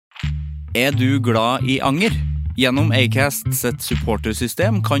du glad I anger? Gjennom Acast sitt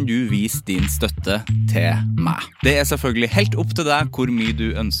supportersystem kan du vise din støtte til meg. Det selvfølgelig helt opp til deg hvor mye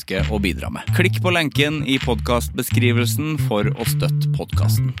du ønsker å bidra med. Klikk på lenken I podcastbeskrivelsen for å støtte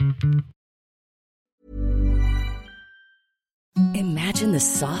podcasten. Imagine the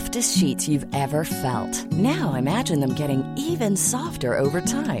softest sheets you've ever felt. Now imagine them getting even softer over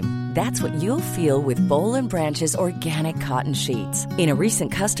time. That's what you'll feel with Boll & Branch's organic cotton sheets. In a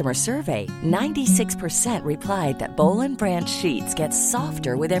recent customer survey, 96% replied that Boll & Branch sheets get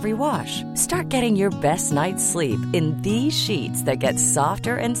softer with every wash. Start getting your best night's sleep in these sheets that get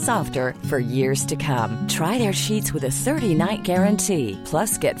softer and softer for years to come. Try their sheets with a 30-night guarantee.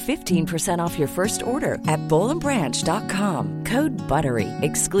 Plus, get 15% off your first order at bollandbranch.com. Code BUTTERY.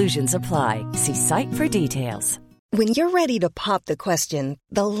 Exclusions apply. See site for details. When you're ready to pop the question,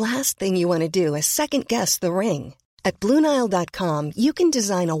 the last thing you want to do is second-guess the ring. At BlueNile.com, you can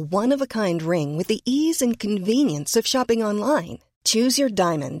design a one-of-a-kind ring with the ease and convenience of shopping online. Choose your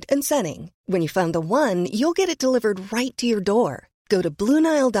diamond and setting. When you find the one, you'll get it delivered right to your door. Go to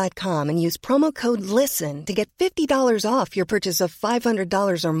BlueNile.com and use promo code LISTEN to get $50 off your purchase of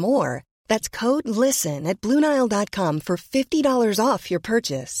 $500 or more. That's code LISTEN at BlueNile.com for $50 off your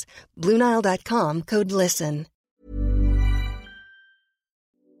purchase. BlueNile.com, code LISTEN.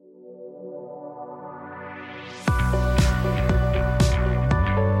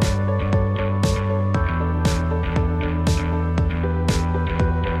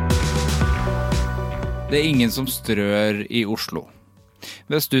 Det ingen som strør I Oslo.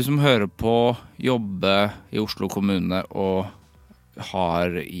 Hvis du som hører på jobber I Oslo kommune og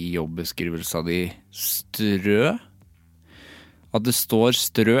har I jobbeskrivelsen din strø, at det står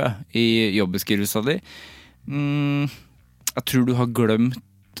strø I jobbeskrivelsen din, jeg tror du har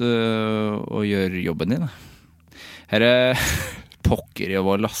glemt å gjøre jobben din. Her pokker I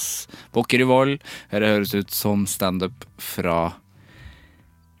vold, ass. Pokker I vold. Her høres ut som stand-up fra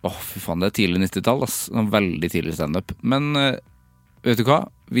fy faen, det tidlig 90-tall, ass. Veldig tidlig stand-up. Men vet du hva?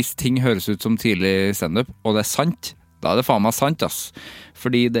 Hvis ting høres ut som tidlig stand-up, og det sant, da det faen meg sant, ass.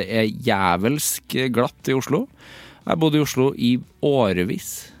 Fordi det jævelsk glatt I Oslo. Jeg bodde I Oslo I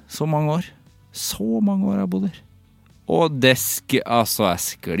årevis. Så mange år. Så mange år jeg bodde her. Og det altså, jeg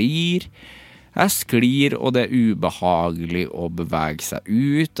sklir, og det ubehagelig å bevege seg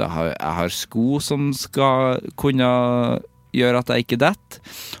ut. Jeg har sko som skal kunne gjør at jeg ikke dett.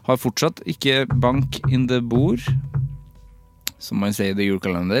 Har fortsatt ikke bank in the bord, som man sier I det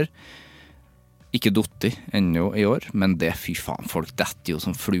julekalender. Ikke dotti ennå I år, men det, fy faen, folk detter jo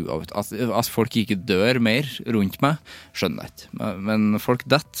som flua ut. Altså folk ikke dør mer rundt meg, skjønner jeg ikke. Men folk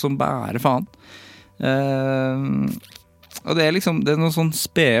detter som bare faen. Og det liksom, det noen sånn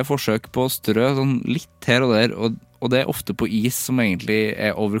spede forsøk på å strø, sånn litt her og der, og det ofte på is som egentlig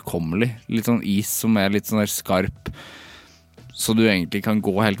overkommelig. Litt sånn is som litt sånn der skarp, så du egentlig kan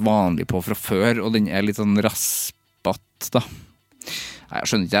gå helt vanlig på fra før, og den litt sånn raspatt da. Nei, jeg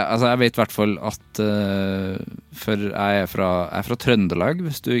skjønner ikke, altså jeg vet I hvert fall at, for jeg fra Trøndelag,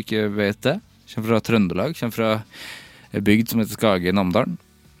 hvis du ikke vet det. Jeg kommer fra Trøndelag, kommer fra en bygd som heter Skage I Namdalen,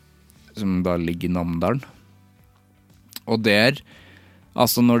 som da ligger I Namdalen. Og der,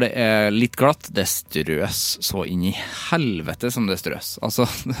 altså når det litt glatt, det strøs så inn I helvete som det strøs. Altså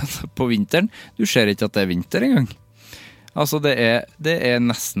på vinteren, du ser ikke at det vinter engang. Altså det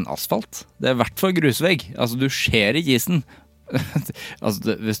nesten asfalt. Det I hvert fall grusvegg. Altså du ser ikke isen.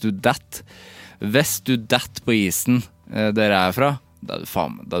 Altså hvis du dett på isen der jeg fra, da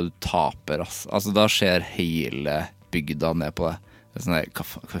du taper, altså da ser hele bygda ned på det. Det sånn der,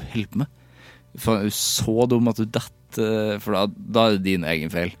 hva hjelper meg? Du så dum at du dett, for da det din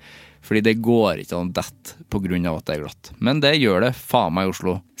egen feil. Fordi det går ikke an å dett på grunn av at det glatt. Men det gjør det faen meg I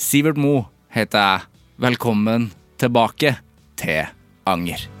Oslo. Sivert Mo heter jeg. Velkommen tilbake til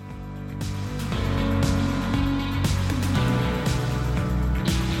anger.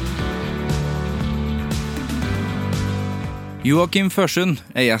 Joakim Førsund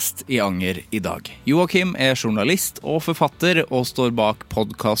gjest I Anger I dag. Joakim journalist og forfatter og står bak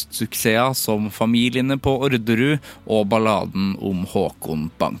podcastsuksesser som Familiene på Orderud og balladen om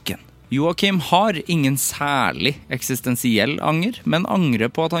Håkon Banken. Joakim har ingen særlig eksistensiell anger, men angrer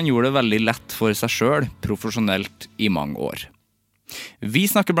på at han gjorde det veldig lett for seg selv, profesjonelt I mange år. Vi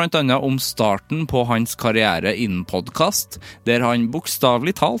snakker blant annet om starten på hans karriere innen podcast, der han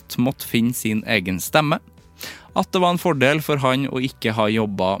bokstavelig talt måtte finne sin egen stemme, at det var en fordel for han å ikke ha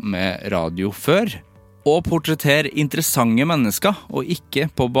jobbet med radio før, og portrettere interessante mennesker, og ikke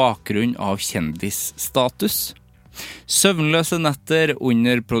på bakgrunn av kjendisstatus. Søvnløse netter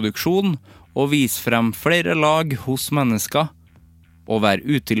under produksjon, og vise frem flere lag hos mennesker, å være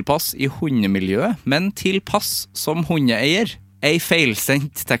utilpass i hundemiljøet, men tilpass som hundeeier. En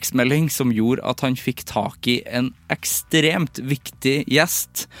feilsendt tekstmelding som gjorde at han fikk tak i en ekstremt viktig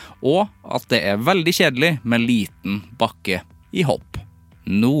gjest, og at det er veldig kjedelig med liten bakke i hopp.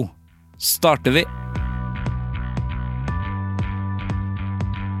 Nå starter vi!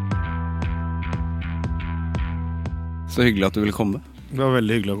 Så hyggelig at du ville komme. Det var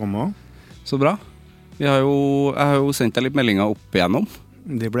veldig hyggelig å komme også. Så bra. Jeg har jo sendt deg litt meldinger opp igjennom.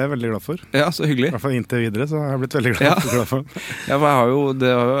 De ble jeg veldig glad for. Ja, så hyggelig. I hvert fall inntil videre, så har jeg blitt veldig glad for. Ja, for jeg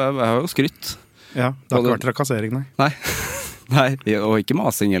har jo skrytt. Ja, det har ikke vært trakassering, nei. Nei, og ikke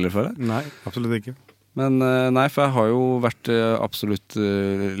masing heller for det. Nei, absolutt ikke. Men nei, for jeg har jo vært absolutt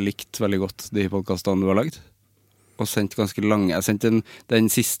likt veldig godt de podcastene du har lagd. Og sendt ganske lange. Den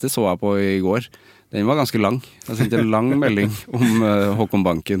siste så jeg på i går. Den var ganske lang. Jeg sendte en lang melding om Håkon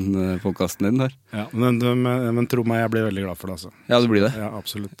Banken-podcasten din der. Ja, men tro meg, jeg blir veldig glad for det, altså. Ja, du blir det? Ja,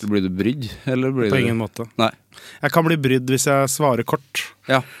 absolutt. Blir du brydd, eller blir du... På ingen måte. Nei. Jeg kan bli brydd hvis jeg svarer kort.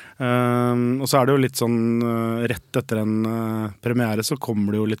 Ja. Og så er det jo litt sånn, rett etter en premiere så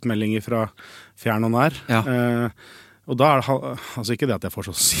kommer det jo litt meldinger fra fjern og nær. Ja. Og da er det, altså ikke det at jeg får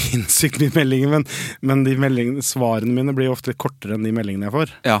så sinnssykt mye meldinger, men de svarene mine blir jo ofte kortere enn de meldingene jeg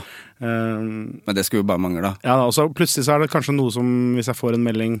får. Ja, men det skulle jo bare mangle da. Ja, og så plutselig så er det kanskje noe som, hvis jeg får en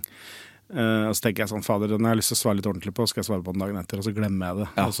melding, og så tenker jeg sånn, fader, den har jeg lyst til å svare litt ordentlig på, skal jeg svare på den dagen etter, og så glemmer jeg det.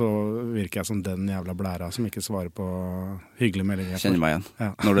 Ja. Og så virker jeg som den jævla blæra som ikke svarer på hyggelige meldinger. Kjenner meg igjen.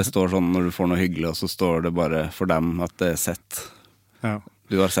 Ja. Når det står sånn, når du får noe hyggelig, og så står det bare for dem at det er sett. Ja.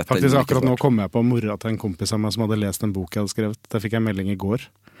 Du har sett faktisk akkurat nå kom jeg på mora til en kompis av meg som hadde lest en bok jeg hadde skrevet. Der fikk jeg melding i går,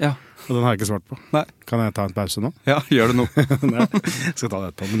 ja. Og den har jeg ikke svart på. Nei. Kan jeg ta en pause nå? Ja, gjør det nå. Nei, jeg skal ta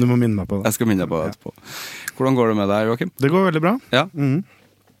det etterpå, men du må minne meg på det. Jeg skal minne deg på det etterpå. Hvordan går det med deg, Joakim? Det går veldig bra. Ja.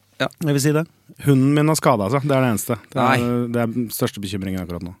 Ja. Jeg vil si det. Hunden min har skadet seg, det er det eneste. Det er den største bekymringen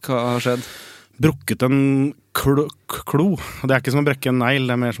akkurat nå. Hva har skjedd? Brukket en klo. Det er ikke som å brekke en negl,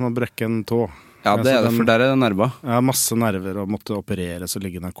 det er mer som å brekke en tå. Ja, det er det, for der er det nerver. Jeg har masse nerver og måtte opereres og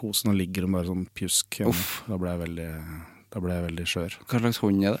ligge i narkosen, og ligger bare sånn pjusk. Da ble jeg veldig skjør. Hva slags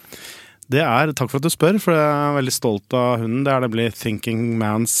hund er det? Det er, takk for at du spør, for jeg er veldig stolt av hunden. Det blir Thinking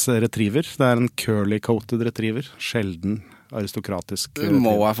Man's Retriever. Det er en curly-coated retriever. Sjelden aristokratisk. Det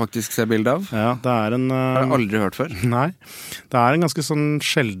må jeg faktisk se bilde av. Ja, det er en... har jeg aldri hørt før. Nei, det er en ganske sånn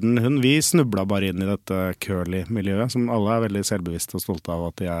sjelden hund. Vi snubla bare inn i dette curly-miljøet, som alle er veldig selvbevisste og stolte av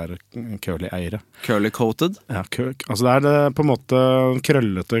at de er curly-eiere. Curly-coated? Ja, altså det er det på en måte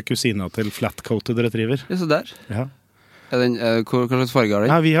krøllete kusina til flat-coated retriever. Ja, så der. Ja. Hva slags farge har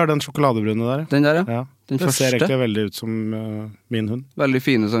den? Ja, vi har den sjokoladebrune der. Den der, ja. Den første? Ser egentlig veldig ut som min hund. Veldig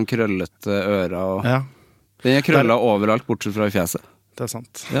fine sånn krøllete ører og... Ja. Den er krølla overalt, bortsett fra i fjeset. Det er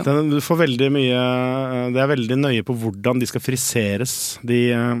sant. Ja. Du får veldig mye... Det er veldig nøye på hvordan de skal friseres,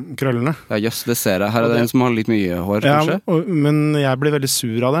 de krøllene. Ja, jøss, det ser jeg. Her er det en som har litt mye hår, kanskje. Ja, men jeg blir veldig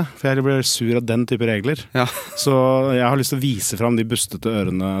sur av det, for jeg blir sur av den type regler. Ja. Så jeg har lyst til å vise fram de bustete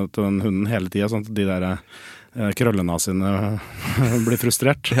ørene til den hunden hele tiden, sånn at de der... krøllene sine blir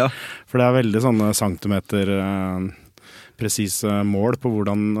frustrert. Ja. For det er veldig sånne centimeter presise mål på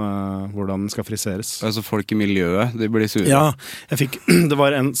hvordan den skal friseres. Altså folk i miljøet, de blir sure? Ja, det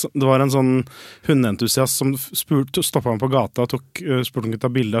var en sånn hundentusiast som stoppet meg på gata og spurte om jeg kunne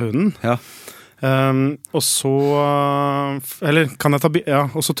ta bilde av hunden. Ja. Og så og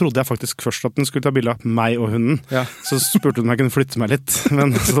så trodde jeg faktisk først at den skulle ta bilde av meg og hunden. Ja. Så spurte hun om jeg kunne flytte meg litt, men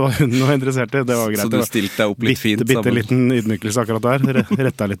så var hunden var interessert i det. Var greit. Så du stilte deg opp litt fint sammen? Bitte liten ydmykelse akkurat der,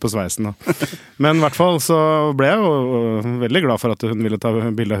 rettet litt på sveisen da. Men i hvert fall så ble jeg jo veldig glad for at hun ville ta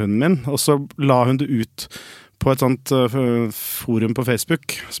bilde av hunden min, og så la hun det ut på et sånt forum på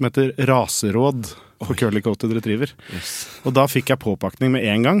Facebook som heter Raseråd for curly-coated retriever. Yes. Og da fikk jeg påpakning med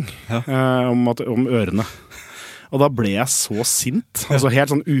en gang om ørene. Og da ble jeg så sint, altså helt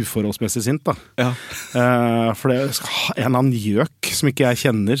sånn uforholdsmessig sint da. Ja. For det skal ha en annen gjøk som ikke jeg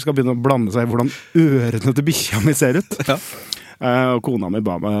kjenner, skal begynne å blande seg i hvordan ørene til bikkja mi ser ut. Ja. Og kona mi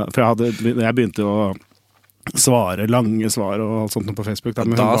ba meg, for jeg begynte å svare, lange svar og alt sånt på Facebook.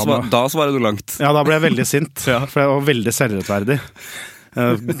 Da svarer du langt. Ja, da ble jeg veldig sint, for jeg var veldig selvrettferdig.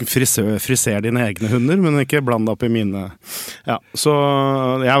 Friser dine egne hunder, men ikke bland opp i mine. Ja, så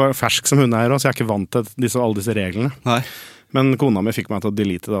jeg var fersk som hundeeier, så jeg er ikke vant til alle disse reglene. Nei. Men kona mi fikk meg til å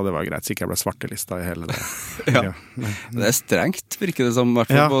delete det, og det var greit, så ikke jeg ble svartelista i hele det. Ja. Det er strengt, virker det som,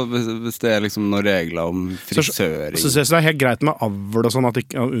 hvis det er liksom noen regler om frisøring. Så synes jeg det er helt greit med avl og sånn, at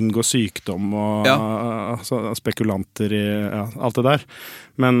ikke unngår sykdom og spekulanter i alt det der.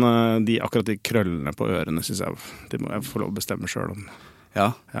 Men akkurat de krøllene på ørene synes jeg, de må jeg få lov å bestemme selv om.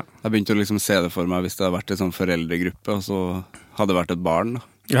 Ja, jeg begynte å liksom se det for meg hvis det har vært en sånn foreldregruppe, og så hadde vært et barn da.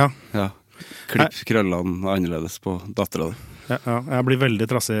 Ja. Ja. Klipp krøllene annerledes på datteren din. Ja, jeg blir veldig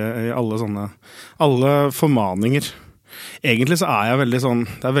trassig i alle formaninger. Egentlig så er jeg veldig sånn,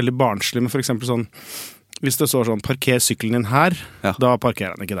 det er veldig barnslig, men for eksempel sånn, hvis det står sånn, parker sykkelen din her, da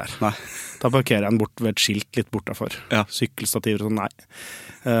parkerer han ikke der. Nei. Da parkerer han bort ved et skilt litt bortafor. Sykkelstativer og sånn, nei.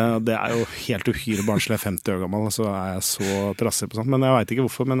 Det er jo helt uhyre barnslig, jeg er 50 år gammel, så er jeg så trassig på sånt. Men jeg vet ikke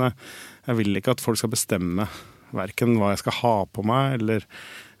hvorfor, men jeg vil ikke at folk skal bestemme hverken hva jeg skal ha på meg, eller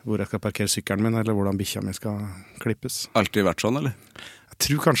hvor jeg skal parkere sykkelen min, eller hvordan bikkja mi skal klippes. Alltid vært sånn, eller? Jeg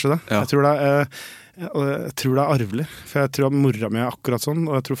tror kanskje det. Ja. Jeg tror det er arvelig. For jeg tror at mora mi er akkurat sånn,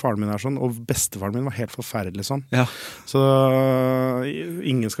 og jeg tror faren min er sånn, og bestefaren min var helt forferdelig sånn. Ja. Så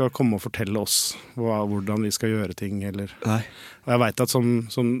ingen skal komme og fortelle oss hvordan vi skal gjøre ting, eller... Nei. Og jeg vet at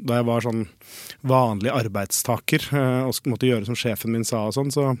da jeg var sånn vanlig arbeidstaker, og måtte gjøre som sjefen min sa og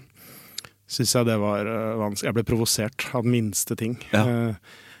sånn, så synes jeg det var vanskelig. Jeg ble provosert av minste ting. Ja.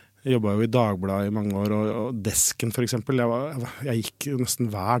 Jeg jobbet jo i Dagbladet i mange år, og desken for eksempel. Jeg gikk nesten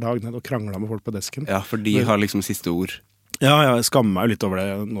hver dag ned og kranglet med folk på desken. Ja, for de har liksom siste ord. Ja, jeg skammer meg jo litt over det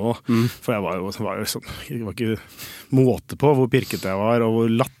nå. For jeg var jo sånn, det var ikke måte på hvor pirket jeg var, og hvor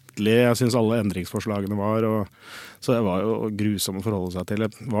latterlig jeg synes alle endringsforslagene var. Så det var jo grusomt å forholde seg til.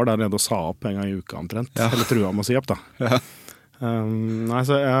 Jeg var der nede og sa opp en gang i uka omtrent. Ja. Eller trua om å si opp da. Ja. Nei,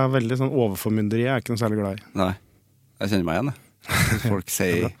 så jeg er veldig sånn overformynderi. Jeg er ikke noe særlig glad i. Nei, jeg kjenner meg igjen det. Folk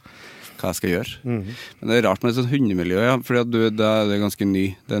sier hva jeg skal gjøre. Men det er rart med et sånt hundemiljø, fordi det er ganske ny.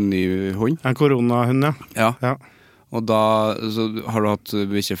 Det er en ny hund. En koronahund, ja. Ja. Og da, så har du hatt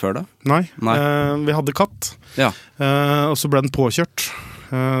bikkje før da? Nei. Vi hadde katt. Ja. Og så ble den påkjørt.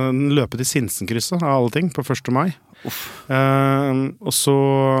 Den løpet i Sinsenkrysset av alle ting, på 1. mai. Og så...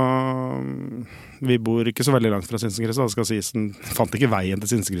 Vi bor ikke så veldig langt fra Sinsenkrysset, det skal sies. Den fant ikke veien til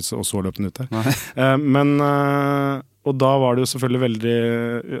Sinsenkrysset, og så løp den ut der. Og da var det jo selvfølgelig veldig...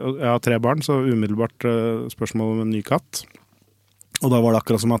 Jeg har 3 barn, så umiddelbart spørsmål om en ny katt. Og da var det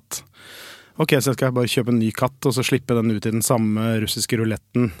akkurat som at... Ok, så skal jeg bare kjøpe en ny katt, og så slippe den ut i den samme russiske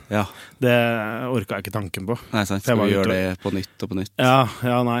ruletten. Ja. Det orket jeg ikke tanken på. Nei, sant. Skal vi gjøre det på nytt og på nytt?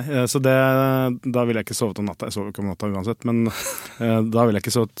 Ja, nei. Så da ville jeg ikke sovet om natta. Jeg sover ikke om natta uansett, men da ville jeg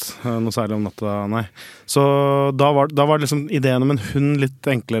ikke sovet noe særlig om natta, nei. Så da var liksom ideen om en hund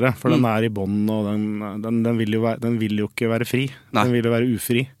litt enklere, for den er i bånd, og den vil jo ikke være fri. Nei. Den vil jo være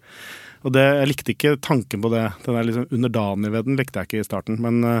ufri. Og jeg likte ikke tanken på det. Den er liksom underdanig ved den likte jeg ikke i starten.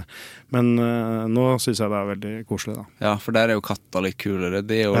 Men nå synes jeg det er veldig koselig da. Ja, for der er jo katta litt kulere.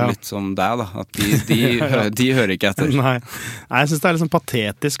 Det er jo litt som deg da. At de hører ikke etter. Nei, jeg synes det er liksom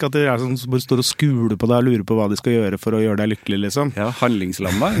patetisk at de er sånn, bare står og skuler på deg og lurer på hva de skal gjøre for å gjøre deg lykkelig liksom. Ja,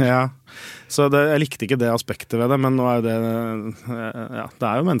 handlingslammet. Ja. Så jeg likte ikke det aspektet ved det, men nå er det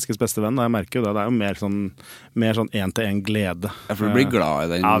er jo menneskets beste venn, jeg merker jo det, det er jo mer sånn en-til-en glede. Ja, for du blir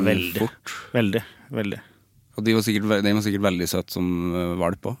glad i den fort. Veldig, veldig. Og de var sikkert veldig søt som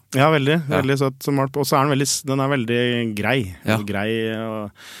valp på. Ja, veldig søt som valp, og så er den veldig grei. Ja. Grei,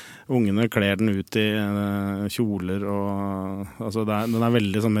 og ungene kler den ut i kjoler, og altså den er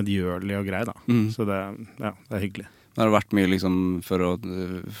veldig sånn medgjørlig og grei da. Så det er hyggelig. Har det vært mye liksom for å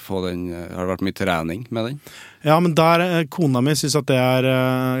få den, har det vært mye trening med den? Ja, men kona mi synes at det er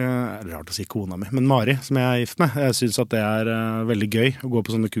rart å si kona mi, men Mari, som jeg er gift med, jeg synes at det er veldig gøy å gå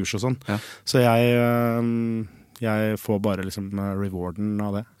på sånne kurs og sånn. Ja. Så jeg får bare liksom rewarden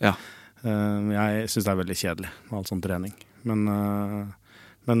av det. Ja. Jeg synes det er veldig kjedelig med all sånn trening. Men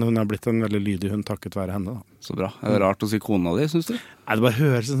hun har blitt en veldig lydig hund takket være henne da. Så bra. Er det rart å si kona di, synes du? Nei, det bare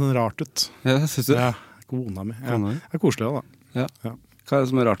høres sånn rart ut. Ja, synes du? Ja. Kona mi. Ja. Det er koselig da. Ja. Ja. Hva er det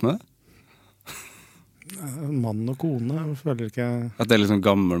som er rart med det? Mann og kone, jeg føler ikke... At det er liksom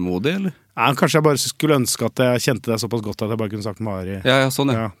gammelmodig, eller? Ja, kanskje jeg bare skulle ønske at jeg kjente det såpass godt at jeg bare kunne sagt Mari. Ja,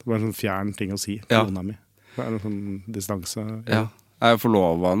 sånn ja. Det var en sånn fjern ting å si, kona mi. Det er en sånn distanse. Ja, jeg er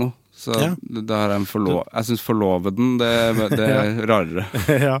forlovet nå. Så det har jeg synes forloveden det er rarere.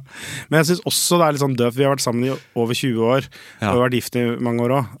 Ja, men jeg synes også det er litt sånn døvt. Vi har vært sammen i over 20 år, og har vært gift i mange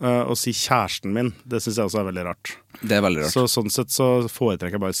år også. Å si kjæresten min, det synes jeg også er veldig rart. Det er veldig rart. Så sånn sett så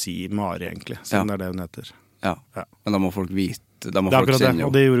foretrekker jeg bare å si Mari egentlig, siden det er det hun heter. Ja, men da må folk vite, da må folk kjenne det,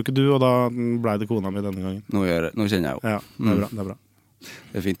 og det gjorde ikke du, og da ble det kona mi denne gangen. Nå kjenner jeg jo. Ja, det er bra.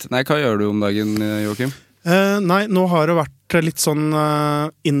 Det er fint. Nei, hva gjør du om dagen, Joakim? Nei, nå har det vært litt sånn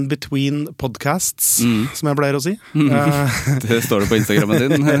in between podcasts, som jeg pleier å si. Det står det på Instagrammen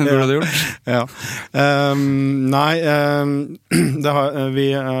din, burde du gjort. Ja. Vi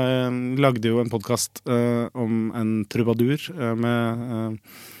lagde jo en podcast om en trubadur med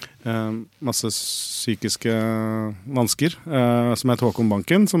masse psykiske vansker, som het Håkon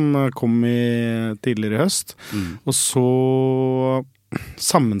Banken, som kom tidligere i høst. Og så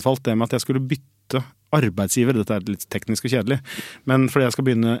sammenfalt det med at jeg skulle bytte arbeidsgiver. Dette er litt teknisk og kjedelig, men fordi jeg skal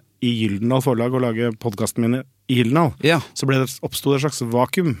begynne i Gyldendal forlag og lage podcasten min i Gyldendal, så oppstod det et slags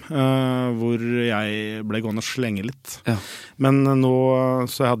vakuum, hvor jeg ble gående og slenge litt. Men nå,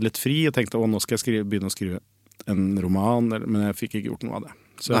 så jeg hadde litt fri og tenkte, nå skal jeg begynne å skrive en roman, men jeg fikk ikke gjort noe av det.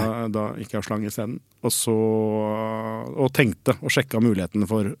 Så da gikk jeg og slang i stedet. Og tenkte og sjekket mulighetene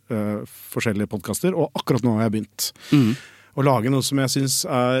for forskjellige podcaster, og akkurat nå har jeg begynt å lage noe som jeg synes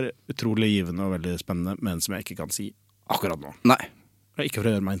er utrolig givende og veldig spennende, men som jeg ikke kan si akkurat nå. Nei. Ikke for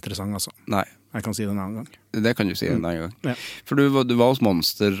å gjøre meg interessant, altså. Nei. Jeg kan si det en annen gang. Det kan du si en annen gang. Ja. For du var hos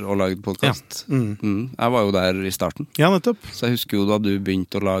Monster og lagde podcast. Ja. Jeg var jo der i starten. Ja, nettopp. Så jeg husker jo da du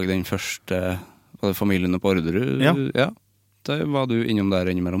begynte å lage den første familien på Orderud. Ja. Da var du innom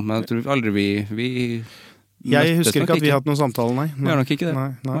der innimellom. Men jeg tror aldri vi jeg husker ikke at vi har hatt noen samtale, nei. Vi har nok ikke det.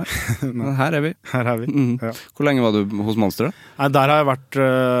 Nei. Men her er vi. Ja. Hvor lenge var du hos Monster da? Nei, der har jeg vært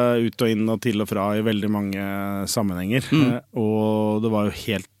ut og inn og til og fra i veldig mange sammenhenger. Og det var jo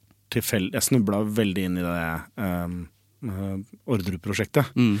helt tilfeldig. Jeg snublet veldig inn i det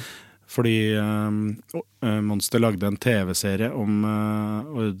Orderud-prosjektet. Fordi Monster lagde en TV-serie om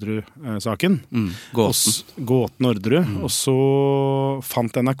Orderud-saken. Gåten Orderud. Og så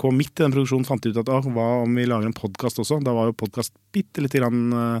fant NRK midt i den produksjonen fant ut at hva om vi lager en podcast også? Da var jo podcast bitte litt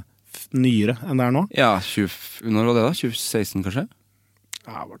nyere enn det er nå. Ja, når var det da? 2016 kanskje?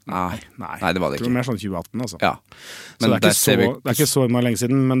 Nei, det var det ikke. Det var mer sånn 2018, altså. Ja. Men det er ikke så lenge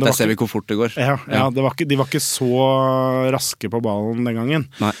siden. Men der ser vi hvor fort det går. Ja, de var ikke så raske på ballen den gangen.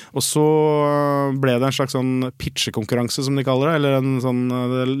 Nei. Og så ble det en slags sånn pitchekonkurranse, som de kaller det, eller en sånn,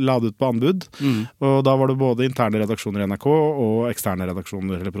 ladet ut på anbud. Og da var det både interne redaksjoner i NRK og eksterne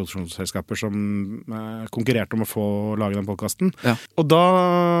redaksjoner eller produksjonsselskaper som konkurrerte om å få lage den podcasten. Ja. Og da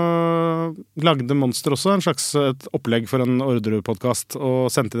lagde Monster også en slags et opplegg for en Orderud-podcast og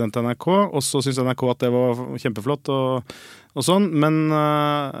sendte den til NRK, og så syntes NRK at det var kjempeflott og sånn, men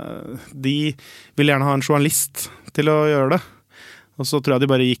de ville gjerne ha en journalist til å gjøre det. Og så tror jeg de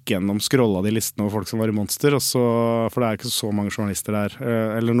bare gikk gjennom, scrollet de listene over folk som var i Monster, for det er ikke så mange journalister der.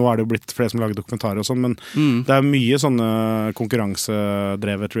 Eller nå er det jo blitt flere som lager dokumentarer og sånn, men det er mye sånne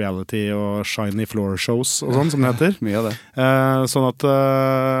konkurransedrevet reality og shiny floor shows og sånn, som det heter. Mye av det. Sånn at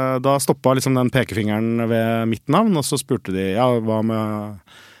da stoppet liksom den pekefingeren ved mitt navn, og så spurte de, hva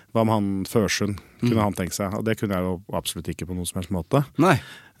med han Førsund? Kunne han tenke seg? Og det kunne jeg jo absolutt ikke på noen som helst måte. Nei,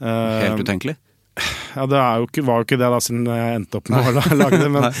 helt utenkelig. Ja, det var jo ikke det da, siden jeg endte opp med å lage det,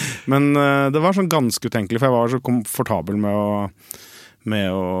 men det var sånn ganske utenkelig, for jeg var så komfortabel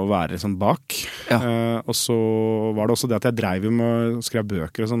med å være sånn bak. Ja. Og så var det også det at jeg drev jo med å skrive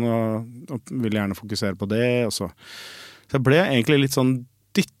bøker og sånn, og ville gjerne fokusere på det, og så jeg ble egentlig litt sånn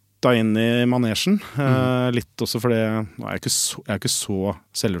dyttet inn i manesjen, litt også fordi jeg er ikke så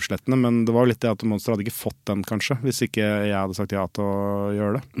selvutslettende, men det var jo litt det at Monster hadde ikke fått den kanskje, hvis ikke jeg hadde sagt ja til å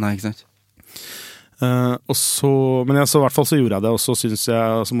gjøre det. Nei, ikke sant. Men i hvert fall så gjorde jeg det, og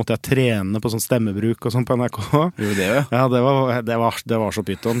så måtte jeg trene på sånn stemmebruk og sånn på NRK. Gjorde det jo? Ja, det var så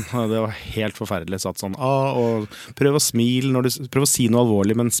pyton. Det var helt forferdelig. Satt sånn, og prøv å smile prøv å si noe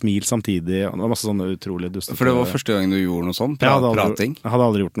alvorlig, men smil samtidig. Og det var masse sånne utrolig duster. For det var første gang du gjorde noe sånt? Prating? Jeg hadde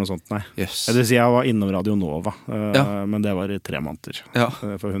aldri gjort noe sånt, nei. Yes. Det vil si, jeg var innom Radio Nova, men det var i 3 måneder. Ja.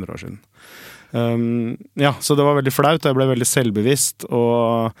 For 100 år siden. Så det var veldig flaut. Jeg ble veldig selvbevisst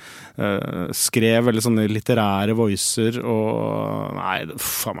og skrev veldig sånne litterære voicer og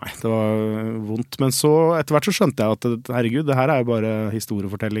faen meg, det var vondt. Men så etter hvert så skjønte jeg at herregud, det her er jo bare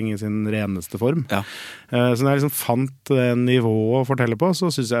historiefortelling i sin reneste form. Ja. Så når jeg liksom fant det nivået å fortelle på, så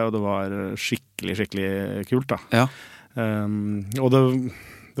synes jeg jo det var skikkelig kult da. Ja. Og det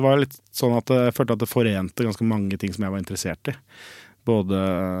var litt sånn at jeg følte at det forente ganske mange ting som jeg var interessert i. Både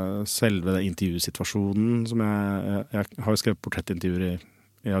selve intervjusituasjonen, som jeg har jo skrevet portrettintervjuer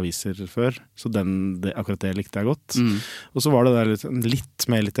i aviser før, så akkurat det likte jeg godt. Og så var det der litt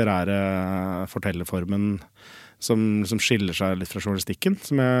mer litterære fortellerformen som skiller seg litt fra journalistikken,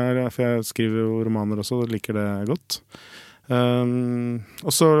 for jeg skriver jo romaner også, og liker det godt. Og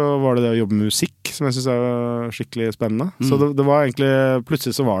så var det å jobbe med musikk, som jeg synes er skikkelig spennende. Så det var egentlig,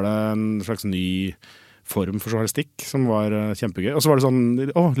 plutselig så var det en slags ny form for journalistikk som var kjempegøy. Og så var det sånn,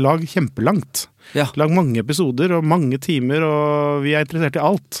 lag kjempelangt. Ja. Lag mange episoder og mange timer, og vi er interessert i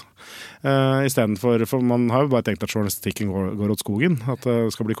alt. I stedet for man har jo bare tenkt at journalistikken går åt skogen, at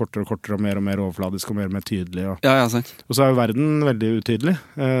det skal bli kortere og kortere og mer overfladisk og mer tydelig. Ja, sant. Og så er jo verden veldig utydelig,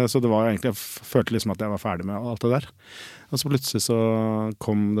 så det var jo egentlig, jeg følte liksom at jeg var ferdig med alt det der. Og så plutselig så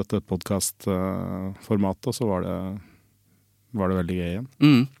kom dette podcast-formatet, og så var det veldig gøy igjen.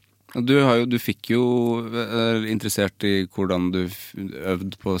 Du fikk jo interessert i hvordan du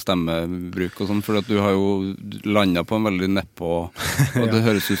øvde på stemmebruk og sånn, for at du har jo landet på en veldig neppe, og det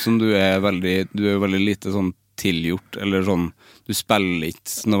høres ut som du er veldig lite sånn tilgjort, eller sånn, du spiller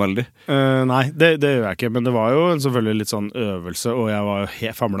ikke noe veldig. Nei, det gjør jeg ikke, men det var jo selvfølgelig litt sånn øvelse, og jeg var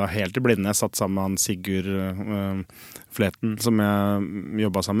jo famlet helt i blinde. Jeg satt sammen med han Sigurd Fleten, som jeg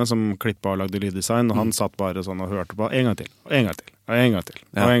jobbet sammen med, som klippet og lagde lyddesign, og han satt bare sånn og hørte på en gang til, og en gang til, og en gang til,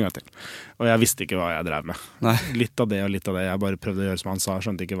 og en gang til. Og jeg visste ikke hva jeg drev med. Nei. Litt av det og litt av det. Jeg bare prøvde å gjøre som han sa,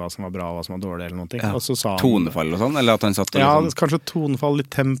 skjønte ikke hva som var bra og hva som var dårlig eller noe. Ja. Og så sa han, tonefall og sånn, eller at han satt og liksom... Ja, kanskje tonefall,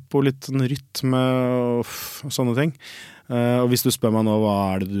 litt tempo, litt sånn rytme og sånne ting. Og hvis du spør meg nå,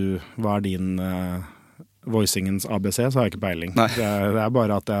 hva er din voicingens ABC, så har jeg ikke peiling. Det er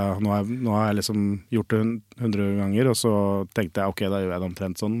bare at nå har jeg liksom gjort det 100 ganger, og så tenkte jeg, ok, da gjør jeg det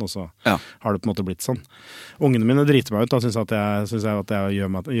omtrent sånn, og så har det på en måte blitt sånn. Ungene mine driter meg ut, da synes jeg at jeg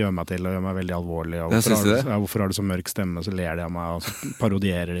gjør meg til, og gjør meg veldig alvorlig, og hvorfor har du så mørk stemme, så ler de av meg, og så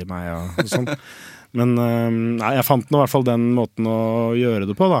parodierer de meg, og sånn. Men nei, jeg fant nå i hvert fall den måten å gjøre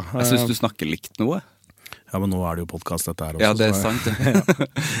det på, da. Jeg synes du snakker likt noe. Ja, men nå er det jo podcast dette her også. Ja, det er sant. Ja.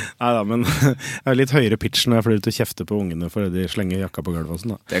 Neida, men jeg er litt høyere pitch når jeg flyr ut og kjefter på ungene fordi de slenger jakka på gulvet og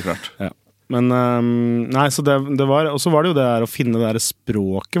sånn da. Det er klart. Ja. Men nei, så det var, og så var det jo det der å finne det der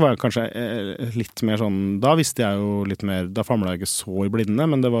språket var kanskje litt mer sånn, da visste jeg jo litt mer, da famlet jeg ikke så i blinde,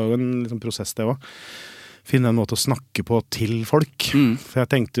 men det var jo en liksom, prosess det også. Finne en måte å snakke på til folk. For jeg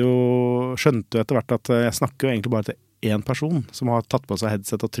skjønte jo etter hvert at jeg snakker jo egentlig bare til en person som har tatt på seg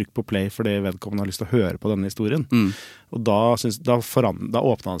headset og trykt på play fordi vedkommende har lyst til å høre på denne historien. Og da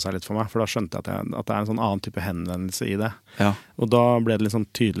åpnet han seg litt for meg, for da skjønte jeg at det er en sånn annen type henvendelse i det. Ja. Og da ble det litt sånn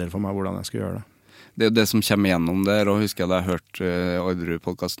tydeligere for meg hvordan jeg skulle gjøre det. Det er jo det som kommer gjennom der, og husker jeg da jeg hørte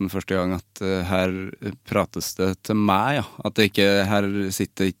Orderud-podcasten første gang, at her prates det til meg, ja. At det ikke, her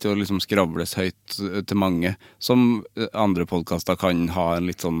sitter ikke og liksom skravles høyt til mange, som andre podcaster kan ha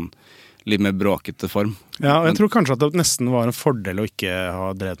en litt sånn litt mer bråkete form. Ja, og jeg tror kanskje at det nesten var en fordel å ikke ha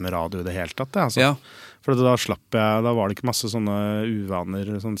drevet med radio i det hele tatt. Altså. Ja. For da var det ikke masse sånne uvaner,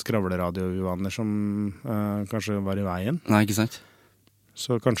 sånne skravleradiouvaner som kanskje var i veien. Nei, ikke sant?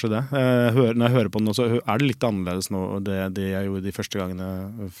 Så kanskje det. Når jeg hører på det nå, så er det litt annerledes nå, det jeg gjorde de første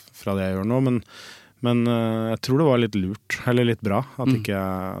gangene fra det jeg gjør nå, men jeg tror det var litt lurt, eller litt bra, at ikke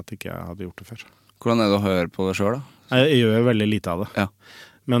jeg hadde gjort det før. Hvordan er det å høre på det selv da? Jeg gjør veldig lite av det. Ja.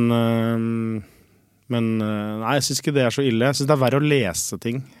 Men nei, jeg synes ikke det er så ille. Jeg synes det er verre å lese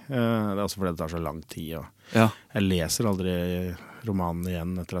ting. Det er også fordi det tar så lang tid. Og jeg leser aldri romanen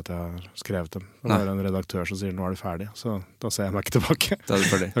igjen etter at jeg har skrevet dem. Det er en redaktør som sier nå er du ferdig, så da ser jeg meg ikke tilbake. Da er du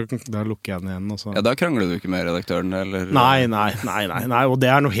ferdig. Da lukker jeg den igjen. Og så. Ja, da krangler du ikke med redaktøren, eller? Nei, og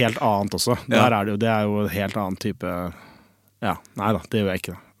det er noe helt annet også. Det er jo en helt annen type. Ja, nei da, det gjør jeg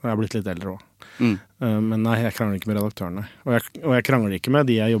ikke da. Jeg har blitt litt eldre også. Men nei, jeg krangler ikke med redaktørene. Og jeg krangler ikke med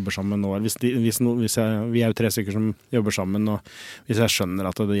de jeg jobber sammen med nå. Vi er jo 3 stykker som jobber sammen, og hvis jeg skjønner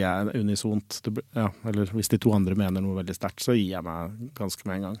at det er unisont, eller hvis de 2 andre mener noe veldig sterkt, så gir jeg meg ganske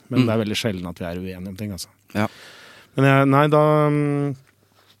med en gang. Men det er veldig sjelden at vi er uenige om ting, altså. Ja. Men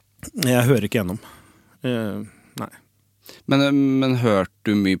jeg hører ikke gjennom. Nei. Men hørte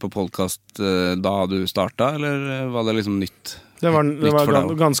du mye på podcast da du startet, eller var det liksom nytt? Det var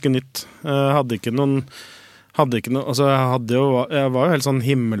ganske nytt. Hadde ikke noe, altså jeg var jo helt sånn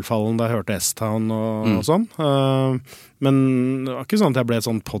himmelfallen da jeg hørte S-Town og sånn. Men det var ikke sånn at jeg ble et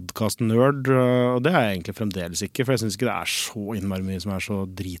sånn podcast-nerd, og det er jeg egentlig fremdeles ikke, for jeg synes ikke det er så innmari mye som er så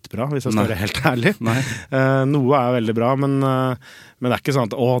dritbra, hvis jeg skal være helt ærlig. Noe er veldig bra, men det er ikke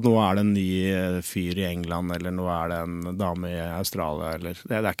sånn at nå er det en ny fyr i England, eller nå er det en dame i Australia, eller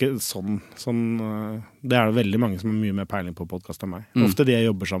det er ikke sånn det er det veldig mange som har mye mer peiling på podcast enn meg. Ofte de jeg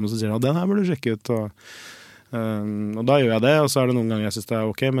jobber sammen, så sier de, den her burde du sjekke ut, og da gjør jeg det, og så er det noen ganger jeg synes det er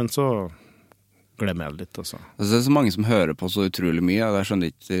ok, men så glemmer jeg det litt også. Altså, det er så mange som hører på så utrolig mye, og jeg skjønner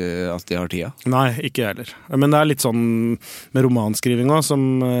ikke at de har tida. Nei, ikke heller. Men det er litt sånn med romanskriving også, som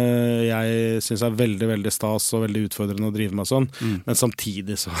jeg synes er veldig, veldig stas og veldig utfordrende å drive med sånn, men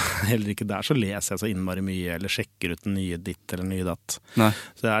samtidig så heller ikke der, så leser jeg så innmari mye, eller sjekker ut den nye ditt eller nye datt. Nei.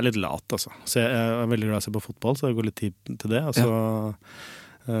 Så jeg er litt lat, altså. Så jeg er veldig glad i å se på fotball, så det går litt tid til det, altså.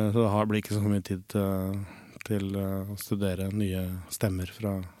 Så det blir ikke så mye tid til å studere nye stemmer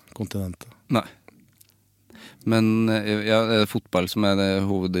fra kontinentet. Nei. Men ja, er det fotball som er det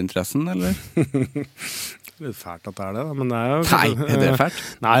hovedinteressen, eller? Litt fælt at det er det, da, men det er jo... Nei, er det fælt?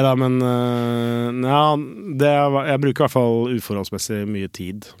 Nei da, men ja, jeg bruker i hvert fall uforholdsmessig mye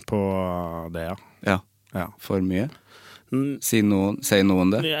tid på det, ja. Ja, Ja. for mye. Si noen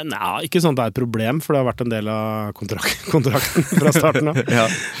det. Nei, ikke sånn at det er et problem, for det har vært en del av kontrakten fra starten av. Ja.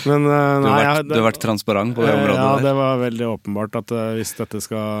 Men nei, Du har vært transparent på det området ja, der. det var veldig åpenbart at hvis dette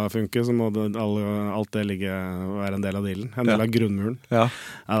skal funke, så må alt det være en del av dealen. En del av grunnmuren. Ja.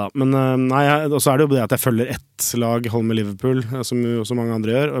 Neida, men nei, og så er det jo det at jeg følger ett lag, hold med Liverpool, som jo så mange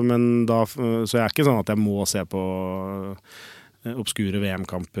andre gjør, men da, så jeg er ikke sånn at jeg må se på obskure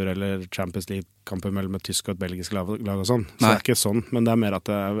VM-kamper eller Champions League-kamper mellom et tysk og et belgisk lag og sånn. Så det er ikke sånn, men det er mer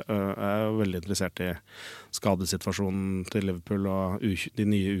at jeg er veldig interessert i skadesituasjonen til Liverpool og de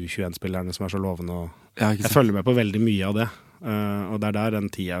nye U21-spillerne som er så lovende. Og Ja, jeg følger med på veldig mye av det, og det er der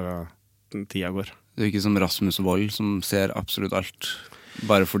den tida går. Det er ikke som Rasmus Wold som ser absolutt alt,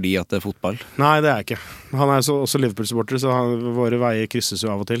 bare fordi at det er fotball. Nei, det er jeg ikke. Han er også Liverpool-supporter, så våre veier krysses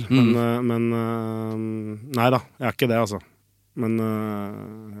jo av og til. Men nei da, jeg er ikke det, altså. Men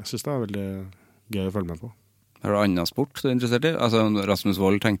jeg synes det er veldig gøy å følge med på. Er det annen sport du er interessert i? Altså, Rasmus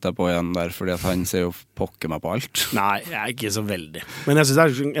Wold tenkte jeg på igjen der, fordi at han ser jo pokker meg på alt. Nei, jeg er ikke så veldig. Men jeg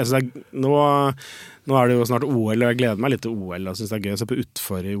synes nå er det jo snart OL, og jeg gleder meg litt til OL, og synes det er gøy å se på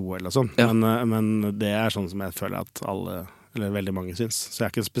utfor i OL og sånn. Ja. Men det er sånn som jeg føler at alle, eller veldig mange synes. Så jeg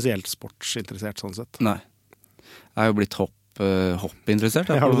er ikke spesielt sportsinteressert sånn sett. Nei. Jeg har jo blitt hoppinteressert.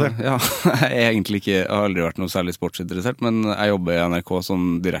 Ja, har du det? Ja, jeg har aldri vært noe særlig sportsinteressert, men jeg jobber i NRK som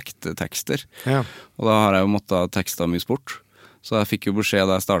direktetekster. Ja. Og da har jeg jo måttet tekste mye sport. Så jeg fikk jo beskjed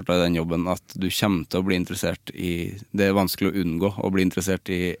da jeg startet i den jobben at du kommer til å bli interessert i, det er vanskelig å unngå å bli interessert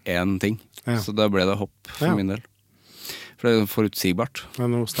i én ting. Ja. Så da ble det hopp for min del. For det er jo forutsigbart. Det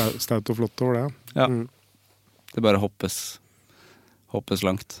er noe staut og flott over det. Ja. Det bare hoppes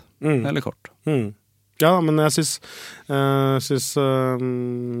langt. Eller kort. Ja, men jeg synes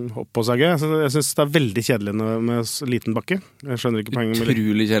hopp også er gøy. Jeg synes det er veldig kjedelig med liten bakke. Jeg skjønner ikke poenget med det.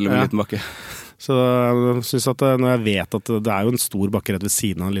 Utrolig kjedelig med liten bakke. Så jeg synes at når jeg vet at det er jo en stor bakke rett ved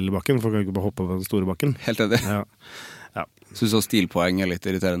siden av den lille bakken, for jeg kan ikke bare hoppe på den store bakken. Helt enig. Ja. Synes også stilpoeng er litt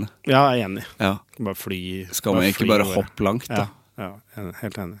irriterende. Ja, jeg er enig. Ja. Bare fly. Skal man ikke bare hoppe langt da? Ja,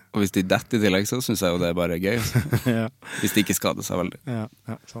 helt enig. Og hvis de detter i tillegg, så synes jeg jo det er bare gøy. Ja. Hvis de ikke skader seg veldig. Ja,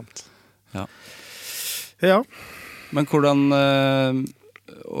 sant. Ja. Ja. Men hvordan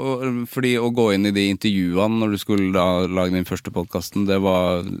fordi å gå inn i de intervjuene når du skulle da lage den første podcasten, da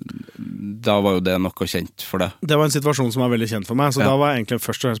var jo det noe kjent for deg? Det var en situasjon som var veldig kjent for meg, så da var jeg egentlig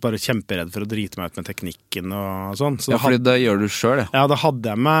først og fremst bare kjemperedd for å drite meg ut med teknikken og sånn. Så fordi det gjør du selv, ja. Ja, da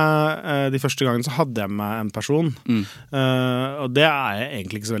hadde jeg med, de første gangene så hadde jeg med en person, og det er jeg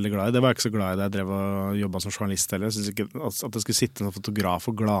egentlig ikke så veldig glad i. Det var jeg ikke så glad i da jeg drev og jobbet som journalist heller. Jeg synes ikke at det skulle sitte en fotograf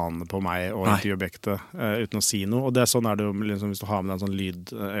og glane på meg og intervjuobjektet uten å si noe, og sånn er det jo liksom, hvis du har med deg en sånn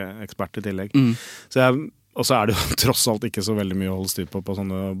lydekspert i tillegg. Og så er det jo tross alt ikke så veldig mye å holde styr på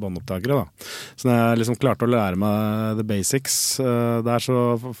sånne båndopptakere da. Så når jeg liksom klarte å lære meg the basics, der så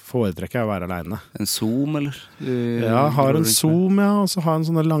foretrekker jeg å være alene. En Zoom, eller? Ja, jeg har en Zoom, og så har jeg en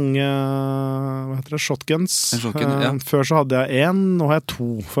sånne lange, hva heter det, shotguns. En shotgun, ja. Før så hadde jeg en, nå har jeg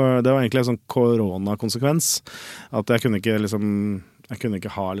to, for det var egentlig en sånn koronakonsekvens, at jeg kunne ikke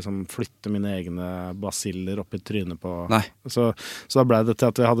flytte mine egne basiller opp i trynet på. Nei. Så da ble det til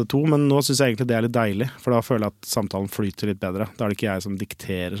at jeg hadde to, men nå synes jeg egentlig det er litt deilig, for da føler jeg at samtalen flyter litt bedre. Da er det ikke jeg som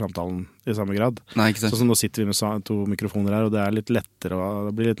dikterer samtalen i samme grad. Nei, ikke sant. Så nå sitter vi med to mikrofoner her, og det er litt lettere, og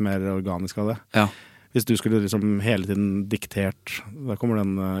det blir litt mer organisk av det. Ja. Hvis du skulle liksom hele tiden diktert, da kommer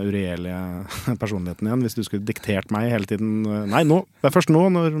den uregelige personligheten igjen, hvis du skulle diktert meg hele tiden, nei nå, det er først nå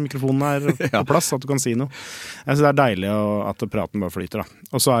når mikrofonen er på plass at du kan si noe. Jeg synes det er deilig at praten bare flyter da.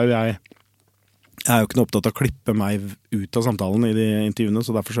 Og så er jo jeg er jo ikke noe opptatt av å klippe meg ut av samtalen i de intervjuene,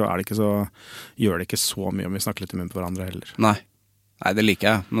 så derfor så gjør det ikke så mye om vi snakker litt i munnen på hverandre heller. Nei, det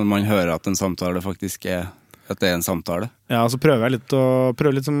liker jeg, når man hører at en samtale faktisk at det er en samtale. Ja, så prøver jeg litt å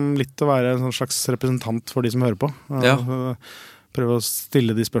være en slags representant for de som hører på. Ja. Prøve å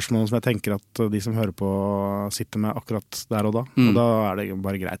stille de spørsmålene som jeg tenker at de som hører på sitter med akkurat der og da. Og da er det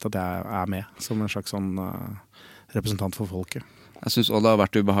bare greit at jeg er med som en slags sånn representant for folket. Jeg synes også det har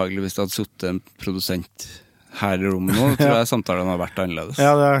vært ubehagelig hvis det hadde suttet en produsent her i rommet nå. Tror jeg samtalen har vært annerledes.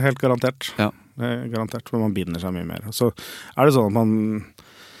 Ja, det er helt garantert. Ja. Det er garantert, for man binder seg mye mer. Så er det sånn at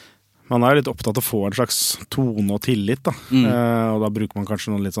man litt opptatt av å få en slags tone og tillit da. Og da bruker man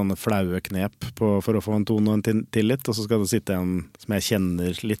kanskje noen litt sånne flaue knep for å få en tone og en tillit, og så skal det sitte en som jeg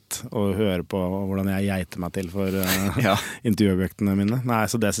kjenner litt og høre på hvordan jeg geiter meg til for intervjuobjektene mine. Nei,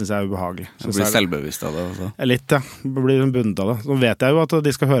 så det synes jeg ubehagelig. Så blir selvbevisst av det også? Litt, ja. Blir bundet av det. Så vet jeg jo at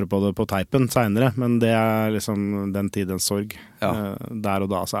de skal høre på det på teipen senere, men det liksom den tidens sorg. Der og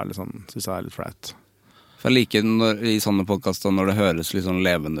da så det sånn, synes jeg litt flaut. For jeg liker i sånne podcaster når det høres litt sånn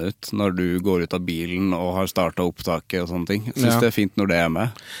levende ut, når du går ut av bilen og har startet opptaket og sånne ting. Jeg synes det fint når det